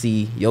at least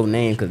see your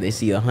name, because they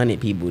see 100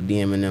 people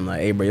DMing them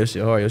like, hey bro, your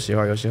shit hard, your shit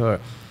hard, your shit hard.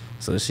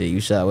 So shit, you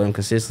shot with him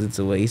consistently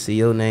to where he see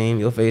your name,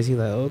 your face, he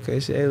like, okay,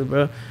 shit, hey,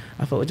 bro,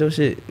 I fuck with your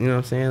shit, you know what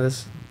I'm saying?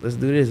 Let's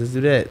do this, let's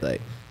do that.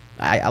 Like,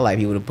 I like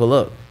people to pull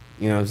up,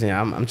 you know what I'm saying?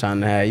 I'm trying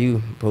to have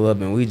you pull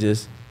up and we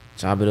just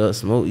chop it up,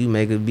 smoke, you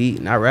make a beat,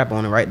 and I rap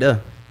on it right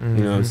there. Mm-hmm.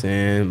 You know what I'm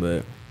saying?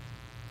 But,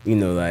 you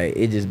know, like,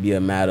 it just be a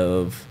matter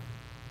of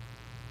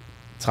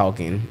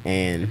talking,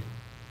 and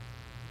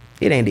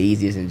it ain't the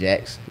easiest in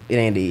Jacks. It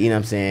ain't the, you know what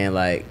I'm saying?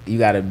 Like, you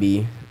gotta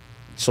be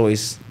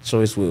choice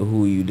with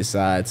who you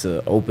decide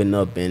to open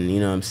up and, you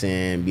know what I'm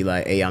saying, be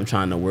like, hey, I'm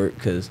trying to work,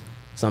 because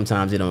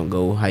sometimes it don't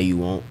go how you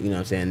want. You know what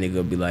I'm saying?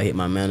 Nigga be like, hit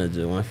my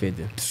manager,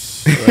 150.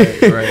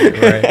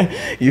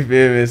 right. You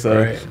feel me?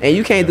 So, and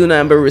you can't do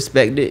nothing but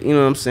respect it. You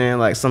know what I'm saying?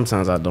 Like,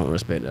 sometimes I don't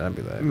respect it. I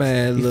be like,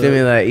 Man, you look, feel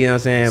me? Like, you know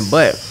what I'm saying?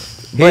 But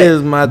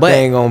here's my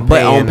thing on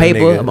but on paying a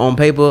paper, nigga. on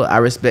paper, I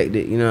respect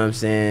it. You know what I'm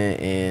saying?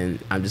 And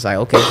I'm just like,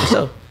 okay, for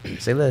sure.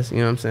 Say less. You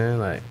know what I'm saying?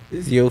 Like,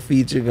 Is your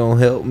feature gonna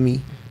help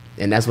me?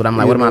 and that's what I'm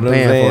like. You What am I know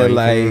paying I'm saying? for? You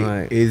feel me?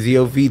 Like, is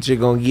your feature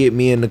gonna get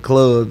me in the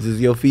clubs? Is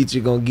your feature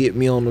gonna get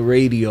me on the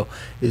radio?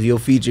 Is your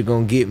feature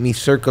gonna get me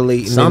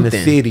circulating in Something.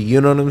 the city?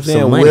 You know what I'm Some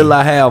saying? money. Will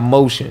I have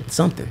motion?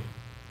 Something,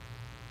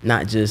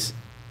 not just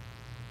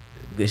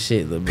good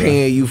shit, little bro.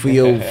 Paying you for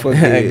your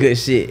fucking good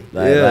shit,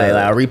 like, Yeah. like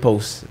a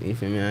repost. You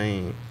feel me? I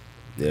ain't.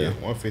 Yeah,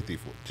 150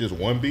 for just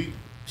one beat.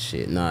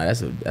 Shit, nah,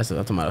 that's I'm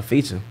talking about a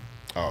feature.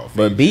 Oh,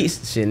 But feature.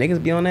 beats, shit,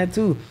 niggas be on that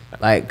too.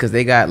 Like, cause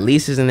they got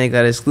leases and they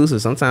got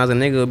exclusives. Sometimes a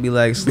nigga will be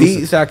like, exclusive,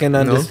 beats. I can you know?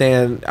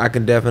 understand. I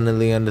can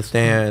definitely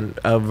understand.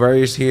 A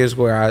verse. Here's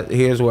where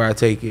I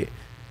take it.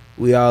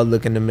 We all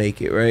looking to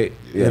make it, right?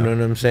 Yeah. You know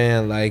what I'm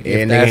saying? Like,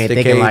 Every if nigga that's ain't the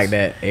thinking case, like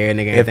that. Every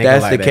nigga ain't if thinking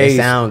that's like the that. case, It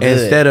sound good.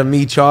 instead of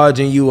me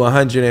charging you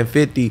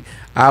 150,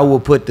 I will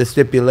put the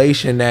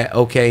stipulation that,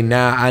 okay,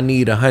 now I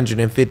need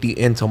 150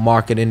 into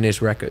marketing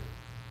this record.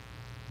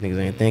 Niggas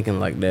ain't thinking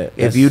like that.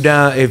 If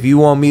you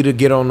want me to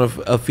get on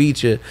a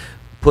feature,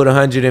 put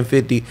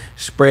 150,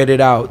 spread it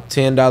out,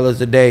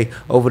 $10 a day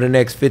over the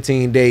next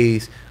 15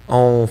 days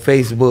on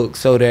Facebook,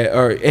 so that,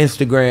 or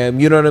Instagram,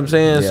 you know what I'm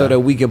saying, so that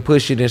we can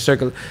push it and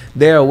circle.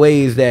 There are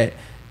ways that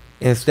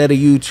instead of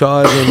you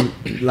charging,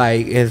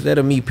 like instead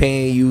of me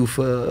paying you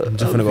for, I'm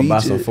just gonna go buy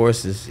some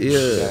forces. Yeah,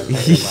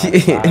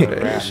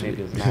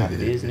 Niggas not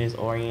business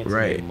oriented,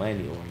 Right.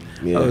 money oriented.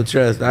 Yeah. Oh,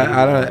 trust.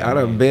 I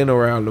done been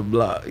around the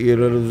block. You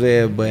know what I'm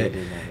saying? But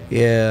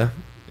yeah.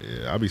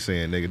 Yeah, I be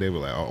saying, nigga, they were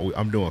like, oh,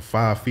 I'm doing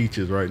 5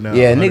 features right now.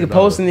 Yeah, nigga $100.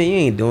 posting it, you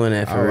ain't doing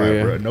that for All right,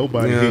 real. bro,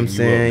 nobody you know what I'm hitting you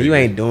saying? up, You nigga.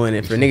 ain't doing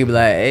it for nigga be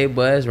like, hey,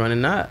 boy, it's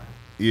running out.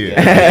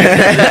 Yeah.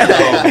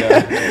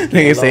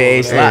 Nigga say,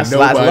 hey, slots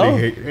low.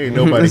 Ain't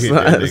nobody hit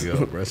that Slots.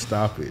 nigga up, bro.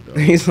 Stop it, dog.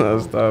 He's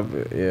gonna stop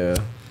it. Yeah.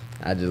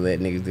 I just let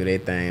niggas do their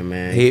thing,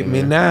 man. Hit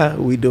me now.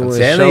 We doing I'm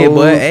shows. telling you,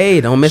 boy.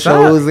 Hey, don't miss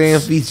shows out.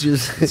 and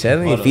features. I'm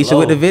telling you, For the feature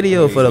with the low.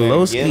 video for the low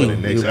Yeah, ski. for the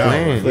You next hour.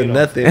 playing. For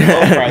nothing.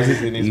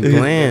 You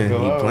playing. You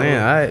playing.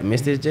 All right,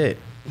 missed this jet.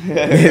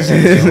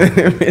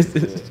 Missed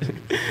this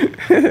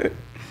jet.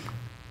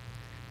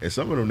 And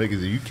some of them niggas,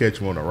 if you catch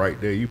them on the right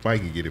day, you might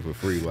can get it for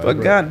free. Like, But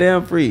bro,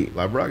 goddamn free.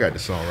 like, bro, I got the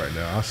song right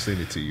now. I'll send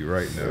it to you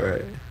right now.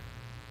 Right.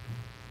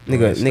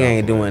 Nigga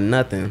ain't doing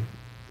nothing.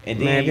 And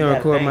then Man, if you gotta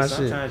record think, my shit.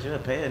 sometimes you'll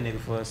pay a nigga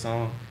for a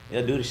song,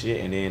 he'll do the shit,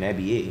 and then that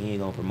be it. He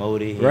ain't gonna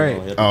promote it. He Right. Ain't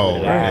gonna help you Oh,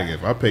 put it out. nigga,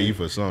 if I pay you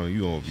for a song,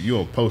 you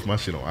gonna post my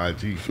shit on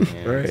IG. Yeah,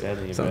 I'm Right. telling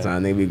you, bro.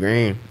 Sometimes nigga be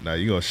green. Now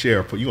you gonna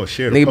share the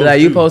Nigga be post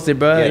like, you too. posted,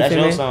 bro. Yeah, You that's feel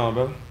your me? song,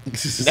 bro.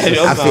 That's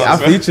your I, song, I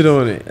bro. featured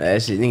on it.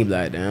 That shit, nigga be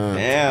like, damn.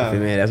 Damn. You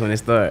feel me? That's when it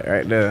start,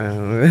 right there.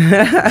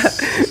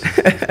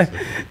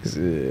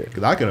 Shit.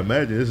 Cause I can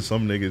imagine this is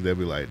some niggas that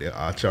be like,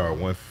 I charge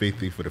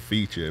 150 for the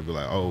feature, and be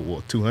like, oh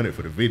well, 200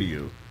 for the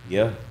video.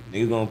 Yeah,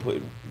 nigga gonna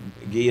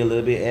give you a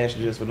little bit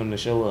extra just for them to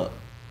show up.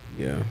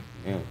 Yeah.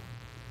 Yeah.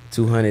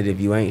 200 if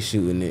you ain't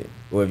shooting it,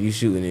 or if you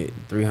shooting it,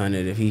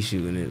 300 if he's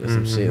shooting it, or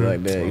some shit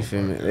like that. You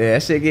feel me? Yeah,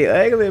 that shit get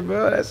ugly,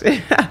 bro. That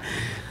shit.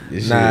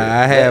 This Nah, shit-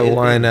 I had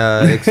one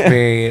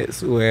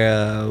experience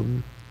where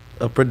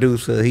a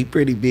producer, he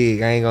pretty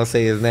big, I ain't gonna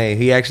say his name,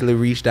 he actually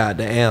reached out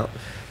to Amp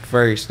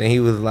first, and he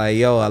was like,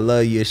 yo, I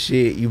love your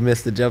shit, you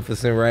Mr.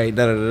 Jefferson, right,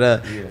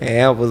 da-da-da-da. And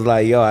Amp was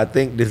like, yo, I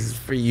think this is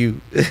for you.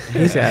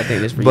 He said, I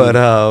think this for But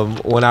you.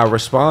 when I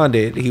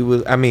responded,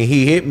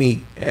 he hit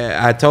me.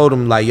 I told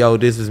him, like, yo,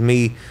 this is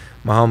me.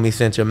 My homie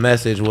sent your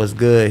message. What's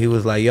good? He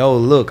was like, yo,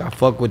 look, I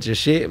fuck with your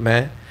shit,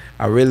 man.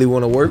 I really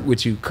want to work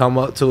with you. Come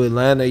up to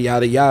Atlanta,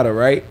 yada, yada,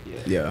 right?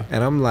 Yeah.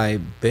 And I'm like,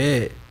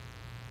 bet.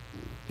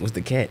 What's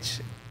the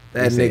catch?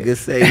 That He said- nigga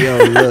say,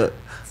 yo, look,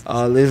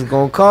 all this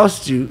gonna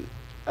cost you.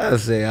 I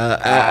say,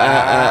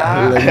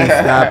 let me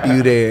stop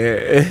you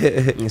there.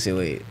 Nigga say,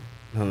 wait,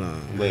 hold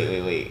on.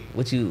 Wait.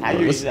 What you? How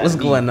you What's reach out to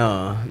going me?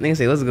 on? Nigga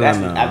say, what's going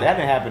That on? done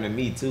happened to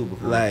me too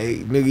before. Like,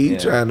 nigga, you Yeah.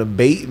 trying to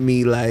bait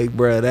me, like,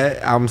 bruh,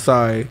 that, I'm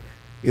sorry.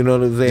 You know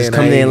what I'm saying? Just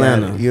come I to ain't gotta-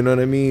 Atlanta. you know what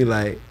I mean?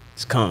 Like,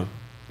 Just come.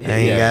 I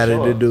ain't got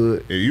it to do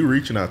it. If you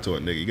reaching out to a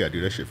nigga, you gotta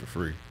do that shit for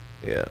free.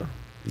 Yeah.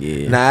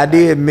 Yeah. Now, I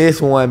did miss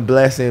one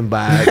blessing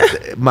by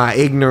my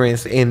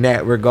ignorance in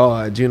that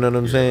regard. You know what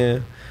I'm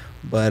saying?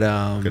 But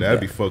Cause that'd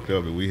be fucked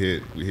up if we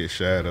hit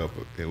Shad up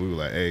and we were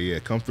like, hey, yeah,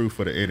 come through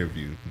for the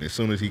interview. And as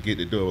soon as he get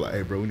the door, we're like,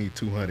 hey, bro, we need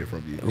 200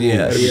 from you.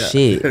 Yeah, Ooh, yeah.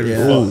 shit.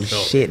 Yeah. Ooh, Fucked up.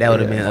 shit. That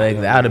would have been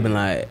ugly. I would have been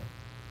like,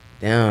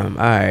 damn,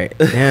 all right,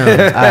 damn,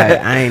 all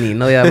right. I ain't even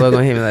know y'all was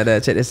gonna hit me like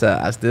that. Check this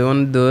out. I still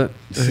want to do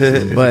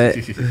it, but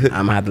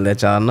I'm gonna have to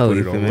let y'all know. Put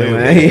You it feel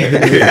on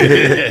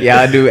me? label.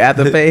 Y'all do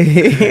after pay.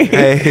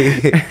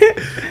 hey,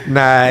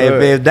 nah,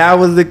 if that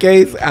was the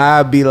case,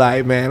 I'd be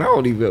like, man, I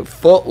don't even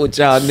fuck with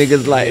y'all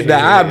niggas like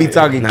that. I'd be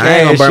talking Nah, cash I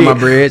ain't gonna burn shit. my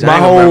bridge. I My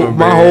ain't gonna burn whole, my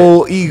my bridge.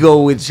 whole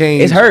ego would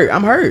change. It's hurt.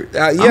 I'm hurt.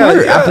 Yeah, I'm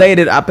hurt. yeah. I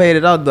paid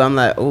it off though. I'm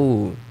like,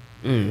 ooh.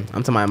 I'm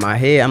talking about in my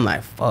head. I'm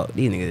like, fuck,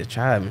 these niggas just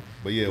tried me.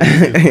 But yeah, we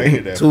just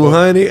painted that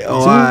 200. Oh,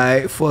 all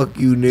right, fuck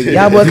you, nigga.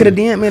 Y'all boy could have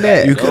DM'd me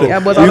that. You could Y'all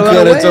have boys all the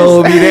way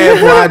told west. me that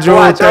before I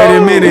drove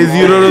 30 minutes.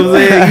 You know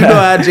what I'm saying? You know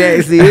how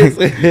Jax is.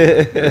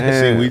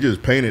 See, we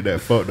just painted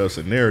that fucked up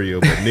scenario,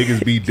 but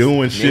niggas be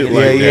doing shit Yeah,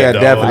 like that. yeah,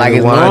 dog. definitely. Like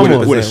it's 100%,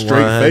 normal. With a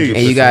straight 100%. face.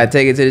 And you gotta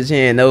take it to the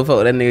chin. Never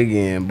fuck with that nigga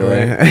again, boy.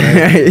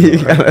 Right,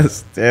 You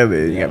gotta tell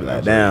it. You gotta be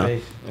like,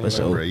 damn. For Bro,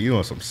 sure. you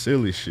on some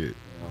silly shit.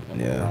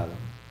 Yeah.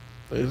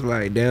 It's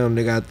like, damn,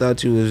 nigga, I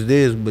thought you was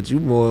this, but you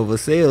more of a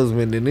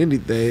salesman than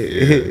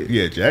anything.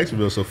 Yeah,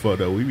 Jacksonville so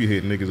fucked up. We be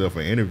hitting niggas up for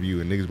interview,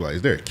 and niggas be like,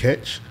 "Is there a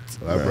catch?"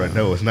 Like, bro,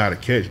 no, it's not a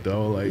catch,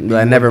 dog. Like, Be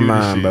like, never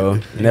mind, bro.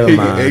 Never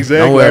mind. Exactly.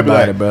 Don't worry I be about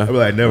like, it, bro. I be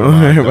like, never Don't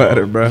mind, worry about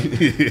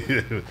dog.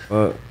 it,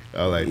 bro.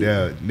 I was like,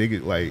 yeah,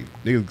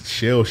 niggas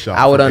shell shocked.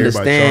 I would from everybody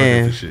charging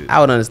understand. for shit. I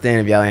would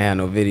understand if y'all ain't had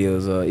no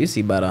videos. You see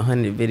about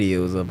 100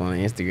 videos up on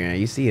Instagram.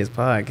 You see his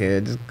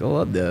podcast. Just go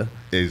up there.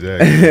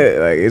 Exactly.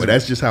 Like it's But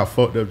that's just how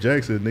fucked up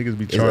Jackson niggas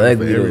be It's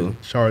charging ugly, though.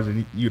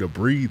 charging you to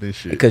breathe and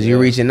shit. because you're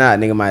reaching out.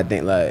 Nigga might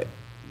think like,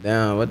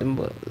 Damn, what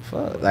the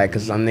fuck? Like,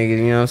 cause some niggas,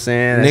 you know what I'm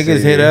saying? That Niggas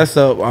shit, hit us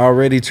up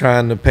already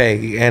trying to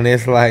pay, and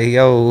it's like,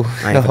 yo,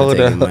 I ain't finna hold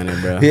take up, your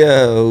money, bro.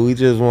 yeah, we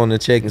just want to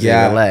check Just you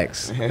out.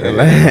 relax,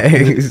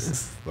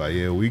 relax. Like,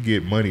 yeah, we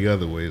get money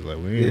other ways. Like,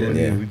 we ain't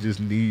Yeah. we just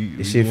need.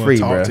 This we shit wanna free,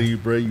 talk bro. to you,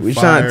 bro. You We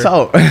fired.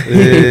 trying to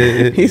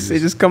talk. He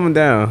said, just come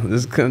down.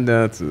 Just come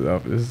down to the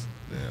office.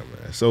 Yeah,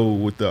 man. So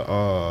with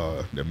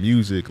the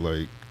music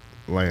like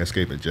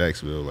landscape in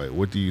Jacksonville, like,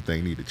 what do you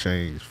think need to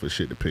change for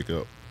shit to pick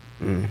up?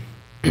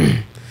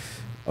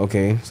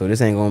 Okay, so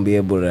this ain't gonna be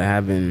able to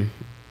happen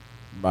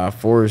by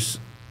force,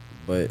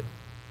 but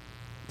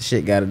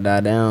shit gotta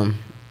die down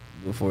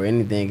before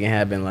anything can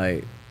happen.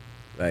 Like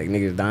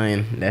niggas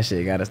dying, that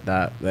shit gotta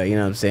stop. Like, you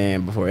know what I'm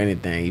saying? Before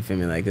anything, you feel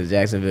me? Like, cause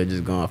Jacksonville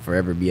just gonna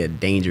forever be a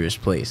dangerous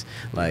place.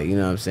 Like, you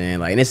know what I'm saying?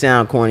 Like, and it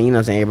sound corny, you know what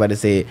I'm saying? Everybody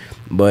say it,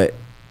 but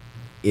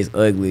it's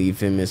ugly. You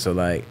feel me? So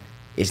like,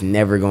 it's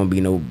never gonna be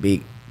no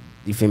big.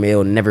 You feel me?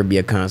 It'll never be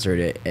a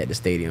concert at the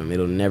stadium.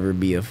 It'll never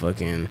be a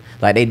fucking,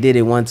 like they did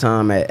it one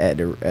time at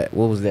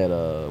what was that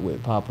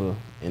with Papa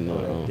in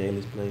the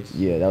Daly's place.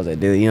 yeah, that was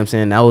at Daly. You know what I'm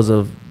saying? That was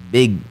a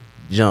big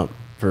jump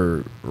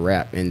for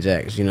rap and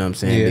Jacks. You know what I'm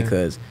saying? Yeah.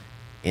 Because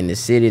in the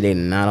city they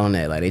not on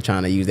that. Like they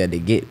trying to use that to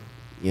get,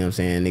 you know what I'm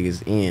saying,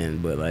 niggas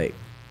in. But like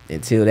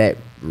until that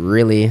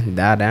really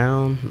die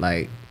down,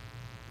 like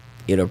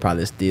it'll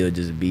probably still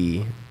just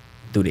be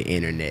through the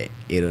internet.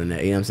 It'll, you know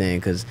what I'm saying?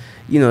 Because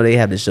you know they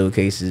have the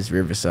showcases,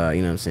 Riverside.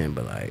 You know what I'm saying?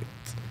 But like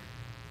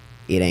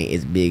it ain't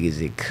as big as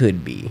it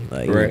could be.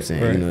 Like, you know what I'm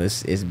saying? Right. You know,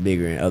 it's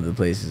bigger in other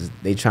places.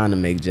 They trying to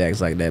make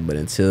Jacks like that, but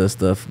until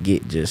stuff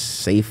get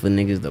just safe for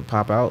niggas to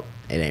pop out,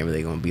 it ain't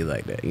really gonna be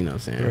like that. You know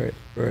what I'm saying?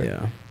 Right.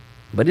 Yeah.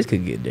 But this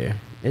could get there.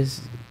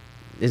 It's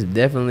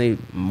definitely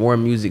more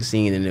music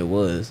scene than it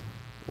was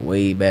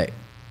way back.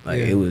 Like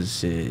Yeah. it was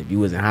shit. If you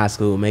was in high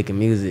school making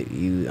music,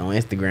 you on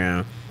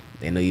Instagram,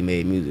 they know you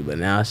made music. But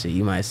now shit,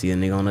 you might see a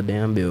nigga on a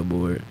damn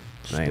billboard.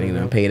 Like they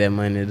gonna pay that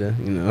money to,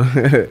 you know.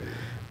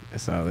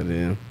 That's all it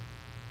is.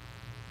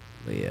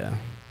 But yeah,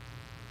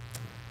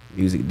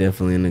 music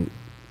definitely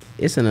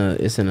it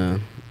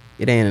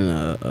ain't in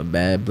a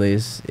bad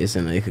place.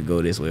 It could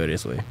go this way or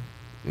this way,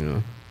 you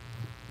know.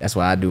 That's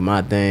why I do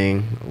my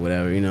thing, or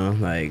whatever, you know,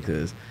 like,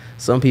 cause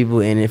some people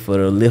in it for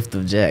the lift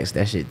of Jacks.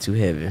 That shit too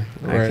heavy.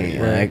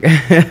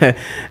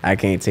 I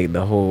can't take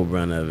the whole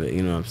brunt of it.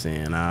 You know what I'm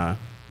saying? I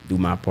do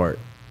my part,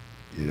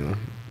 you know.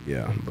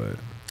 Yeah, but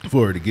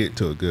For it to get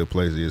to a good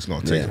place, it's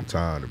gonna take some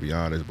time, to be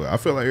honest. But I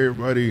feel like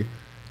everybody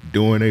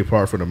doing their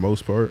part for the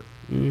most part.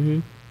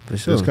 for It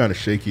sure. was kind of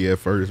shaky at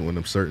first when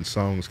them certain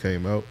songs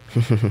came out.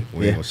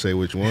 We ain't gonna say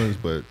which ones,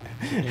 but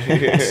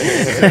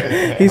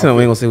He told me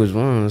we ain't gonna say which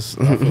ones.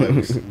 I feel like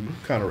we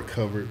kind of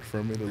recovered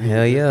from it a little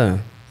Hell bit. yeah.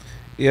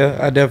 Yeah,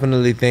 I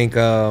definitely think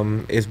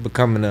it's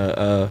becoming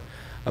a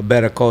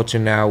better culture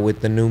now with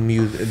the new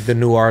music, the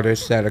new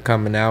artists that are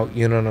coming out.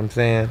 You know what I'm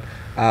saying?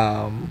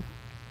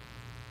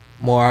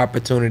 More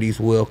opportunities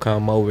will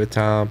come over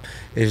time.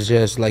 It's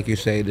just like you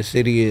say, the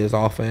city is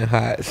often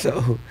hot,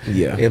 so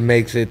Yeah. it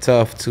makes it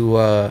tough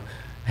to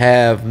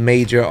have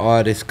major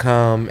artists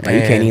come. Like,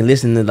 you can't even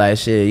listen to like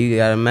shit. You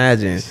gotta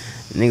imagine,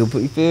 nigga.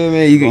 You feel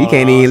me? You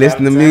can't even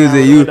listen to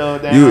music. You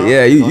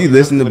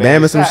listen to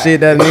Bam or some shit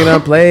that nigga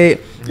done played.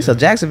 So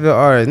Jacksonville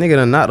artist, nigga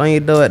done knocked on your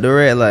door at the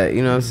red light.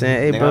 You know what I'm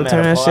saying? Hey, bro,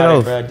 turn that shit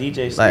off.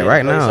 Like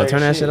right now,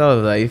 turn that shit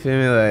off. Like, you feel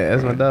me? Like,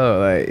 that's my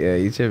dog. Like, yeah,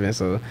 you tripping.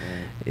 So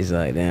it's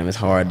like, damn, it's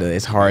hard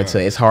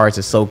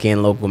to soak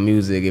in local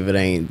music if it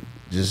ain't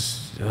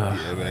just, If it ain't you know what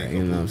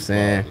I'm completely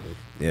saying? positive.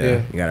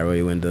 Yeah, you gotta roll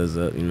your windows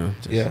up, you know.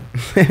 Just, Yeah.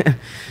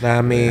 Nah,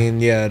 I mean,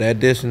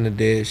 that this and the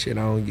dead shit,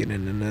 I don't get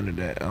into none of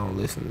that. I don't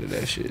listen to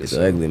that shit. It's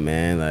so. ugly,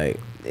 man. Like,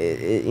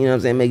 you know what I'm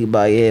saying? Make you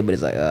bow your head, but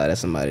it's like, that's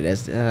somebody.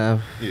 That's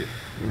damn.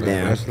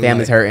 That's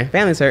Family's like- hurting.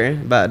 Family's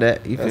hurting about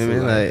that. You feel That's me?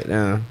 like- Like,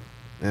 damn.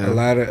 A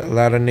lot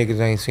of niggas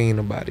ain't seen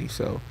nobody,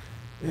 so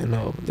you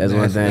know That's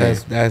one thing.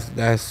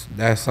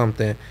 That's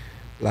something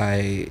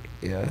like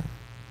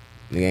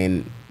Nigga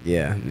ain't.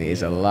 Yeah, nigga,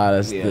 it's a lot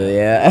of stuff.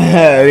 Yeah,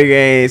 nigga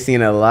ain't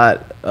seen a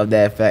lot of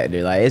that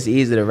factor. Like, it's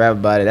easy to rap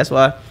about it. That's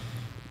why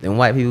them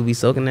white people be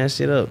soaking that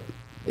shit up.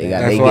 They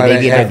That's why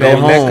they get to that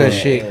go Mecca home.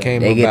 shit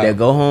came They get to about.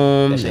 go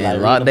home, That shit like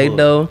like lock they reading a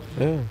door,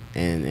 Yeah.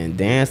 and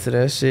dance to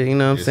that shit. You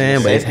know what I'm It's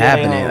saying? But it's insane.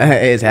 happening. Yeah.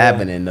 It's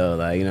happening though.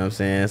 Like, you know what I'm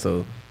saying?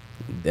 So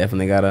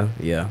definitely gotta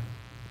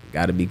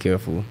be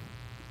careful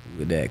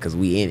with that, cause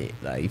we in it.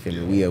 Like, you feel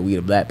me? We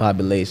the black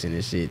population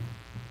and shit.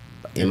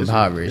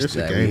 Impoverished. It's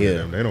a like, game we to here.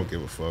 them. They don't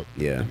give a fuck.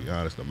 Yeah. To be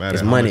honest, no matter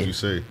It's how money. much you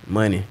say.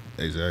 Money.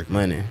 Exactly.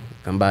 Money.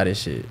 Come buy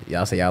this shit.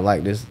 Y'all say y'all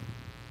like this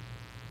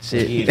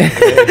shit.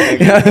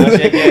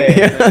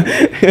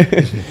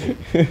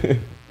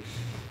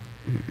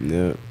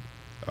 Yeah.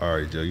 All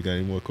right, Joe. You got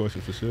any more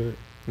questions for sure?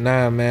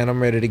 Nah, man,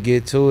 I'm ready to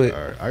get to it.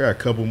 All right, I got a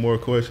couple more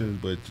questions,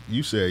 but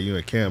you said you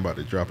and Cam about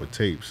to drop a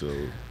tape, so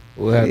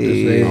We'll have to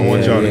Yeah, say. I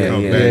want y'all to yeah,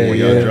 come yeah, back when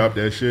y'all yeah. drop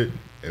that shit.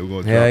 And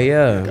we're gonna Hell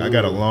drop. yeah. I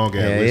got a long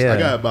ass Hell list. yeah. I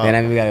got about.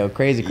 Then we gotta go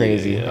crazy.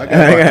 I got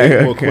about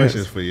 8 more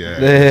questions for you.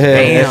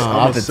 Damn, I'ma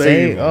off the save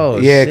tape. them. Oh,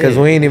 Yeah, because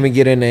shit. we ain't even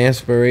get into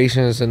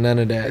inspirations or none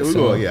of that. Yeah, we so.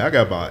 go, yeah, I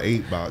got about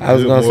 8. About I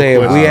was good gonna more say,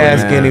 if we questions.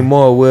 ask man. any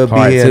more, we'll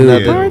Part be here two.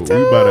 another.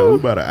 Yeah, we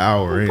about an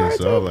hour in,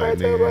 so I'm like,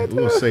 man, we're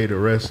gonna say the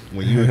rest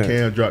when you and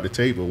Cam drop the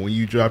tape, or when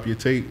you drop your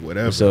tape,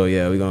 whatever. So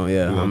yeah, we gonna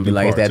I'm gonna be do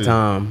like it's part that two.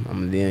 time.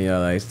 I'm gonna DM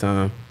y'all like it's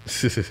time.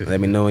 Let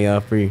me know when y'all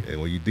free.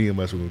 And when you DM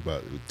us, we're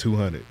about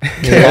 200.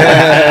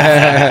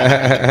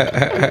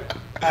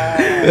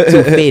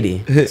 250.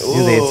 You said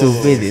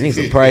 250. Niggas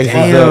some prices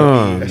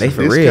up. Damn, they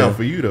for Discount real.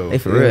 for you though. They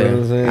for You know what I'm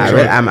real.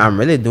 saying? I'm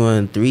really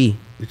doing 3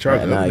 You charge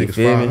right the now. other You niggas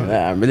feel me? 500.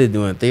 I'm really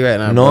doing 3 right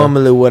now.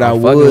 Normally, what I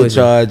I'm fucking would with you.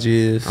 charge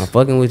is I'm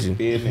fucking with you.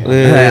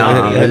 Yeah.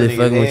 I'm really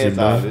fucking with you,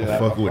 bro.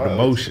 Fucking with the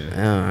motion.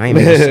 I ain't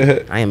making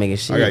shit. I ain't making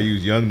shit. I gotta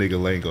use young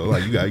nigga lingo.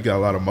 Like you got a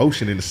lot of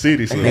motion in the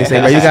city. So They say,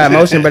 bro, you got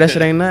motion, but that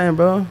shit ain't nothing,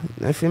 bro.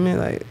 You feel me?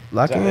 Like,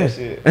 lock in. that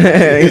shit.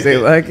 They say,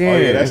 lock in. Oh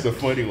yeah, that's the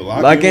funny one.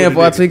 Lock in with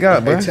before a I nigga. tweak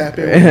out, bro. Hey, tap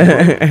in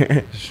with me,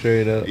 bro.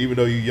 straight up. Even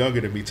though you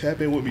younger than me,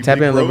 tap in with me. Tap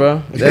big in, little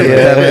bro.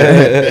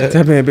 Yeah.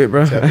 Tap in, big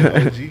bro. Tap in,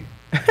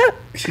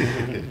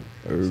 OG.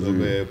 So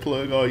man,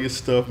 plug all your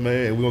stuff,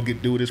 man. And we're gonna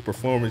get do this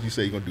performance. You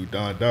say you're gonna do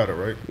Don Dada,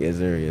 right? Yes,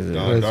 sir. Yes, sir.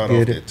 Don Let's Dada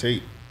get off it. that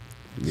tape.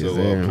 Yes, So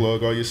sir.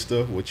 plug all your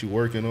stuff, what you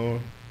working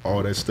on,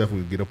 all that stuff. We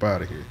can get up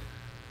out of here.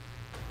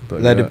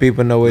 But, Let the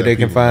people know where Let they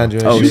can people find know.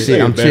 you. And Oh, shit.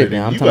 shit, I'm better tripping.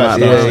 than- I'm you talking got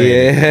about something to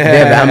Yeah, say. yeah.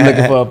 Yeah, but I'm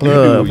looking for a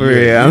plug, for You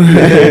real. do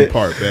that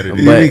part better than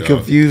You me, be dog.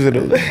 confusing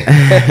them.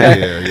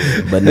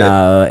 Yeah. But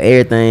nah,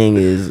 everything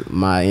is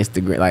my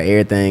Instagram. Like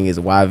everything is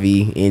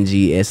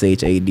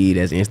YVNGSHAD.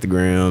 That's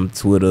Instagram,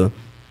 Twitter.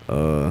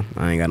 I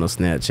ain't got no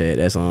Snapchat.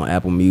 That's on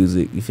Apple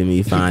Music. You feel me?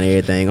 You find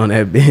everything on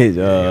that bitch.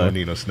 You don't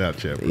need no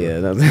Snapchat, bro. Yeah,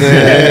 that's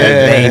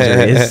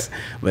dangerous.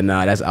 But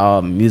nah, that's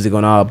all music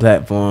on all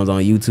platforms. On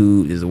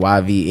YouTube is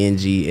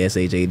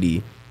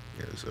YVNGSHAD.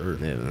 Yes, sir.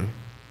 Yeah, man.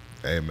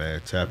 Hey man,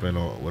 tap in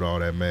on with all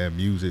that mad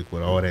music,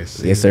 with all that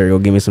singing, Yes, sir. Go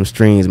give me some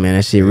streams, man.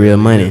 That shit real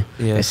money.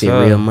 Yes, That shit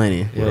sir. real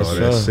money. with all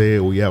that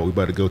said, we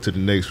about to go to the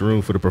next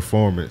room for the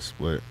performance.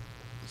 But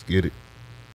let's get it.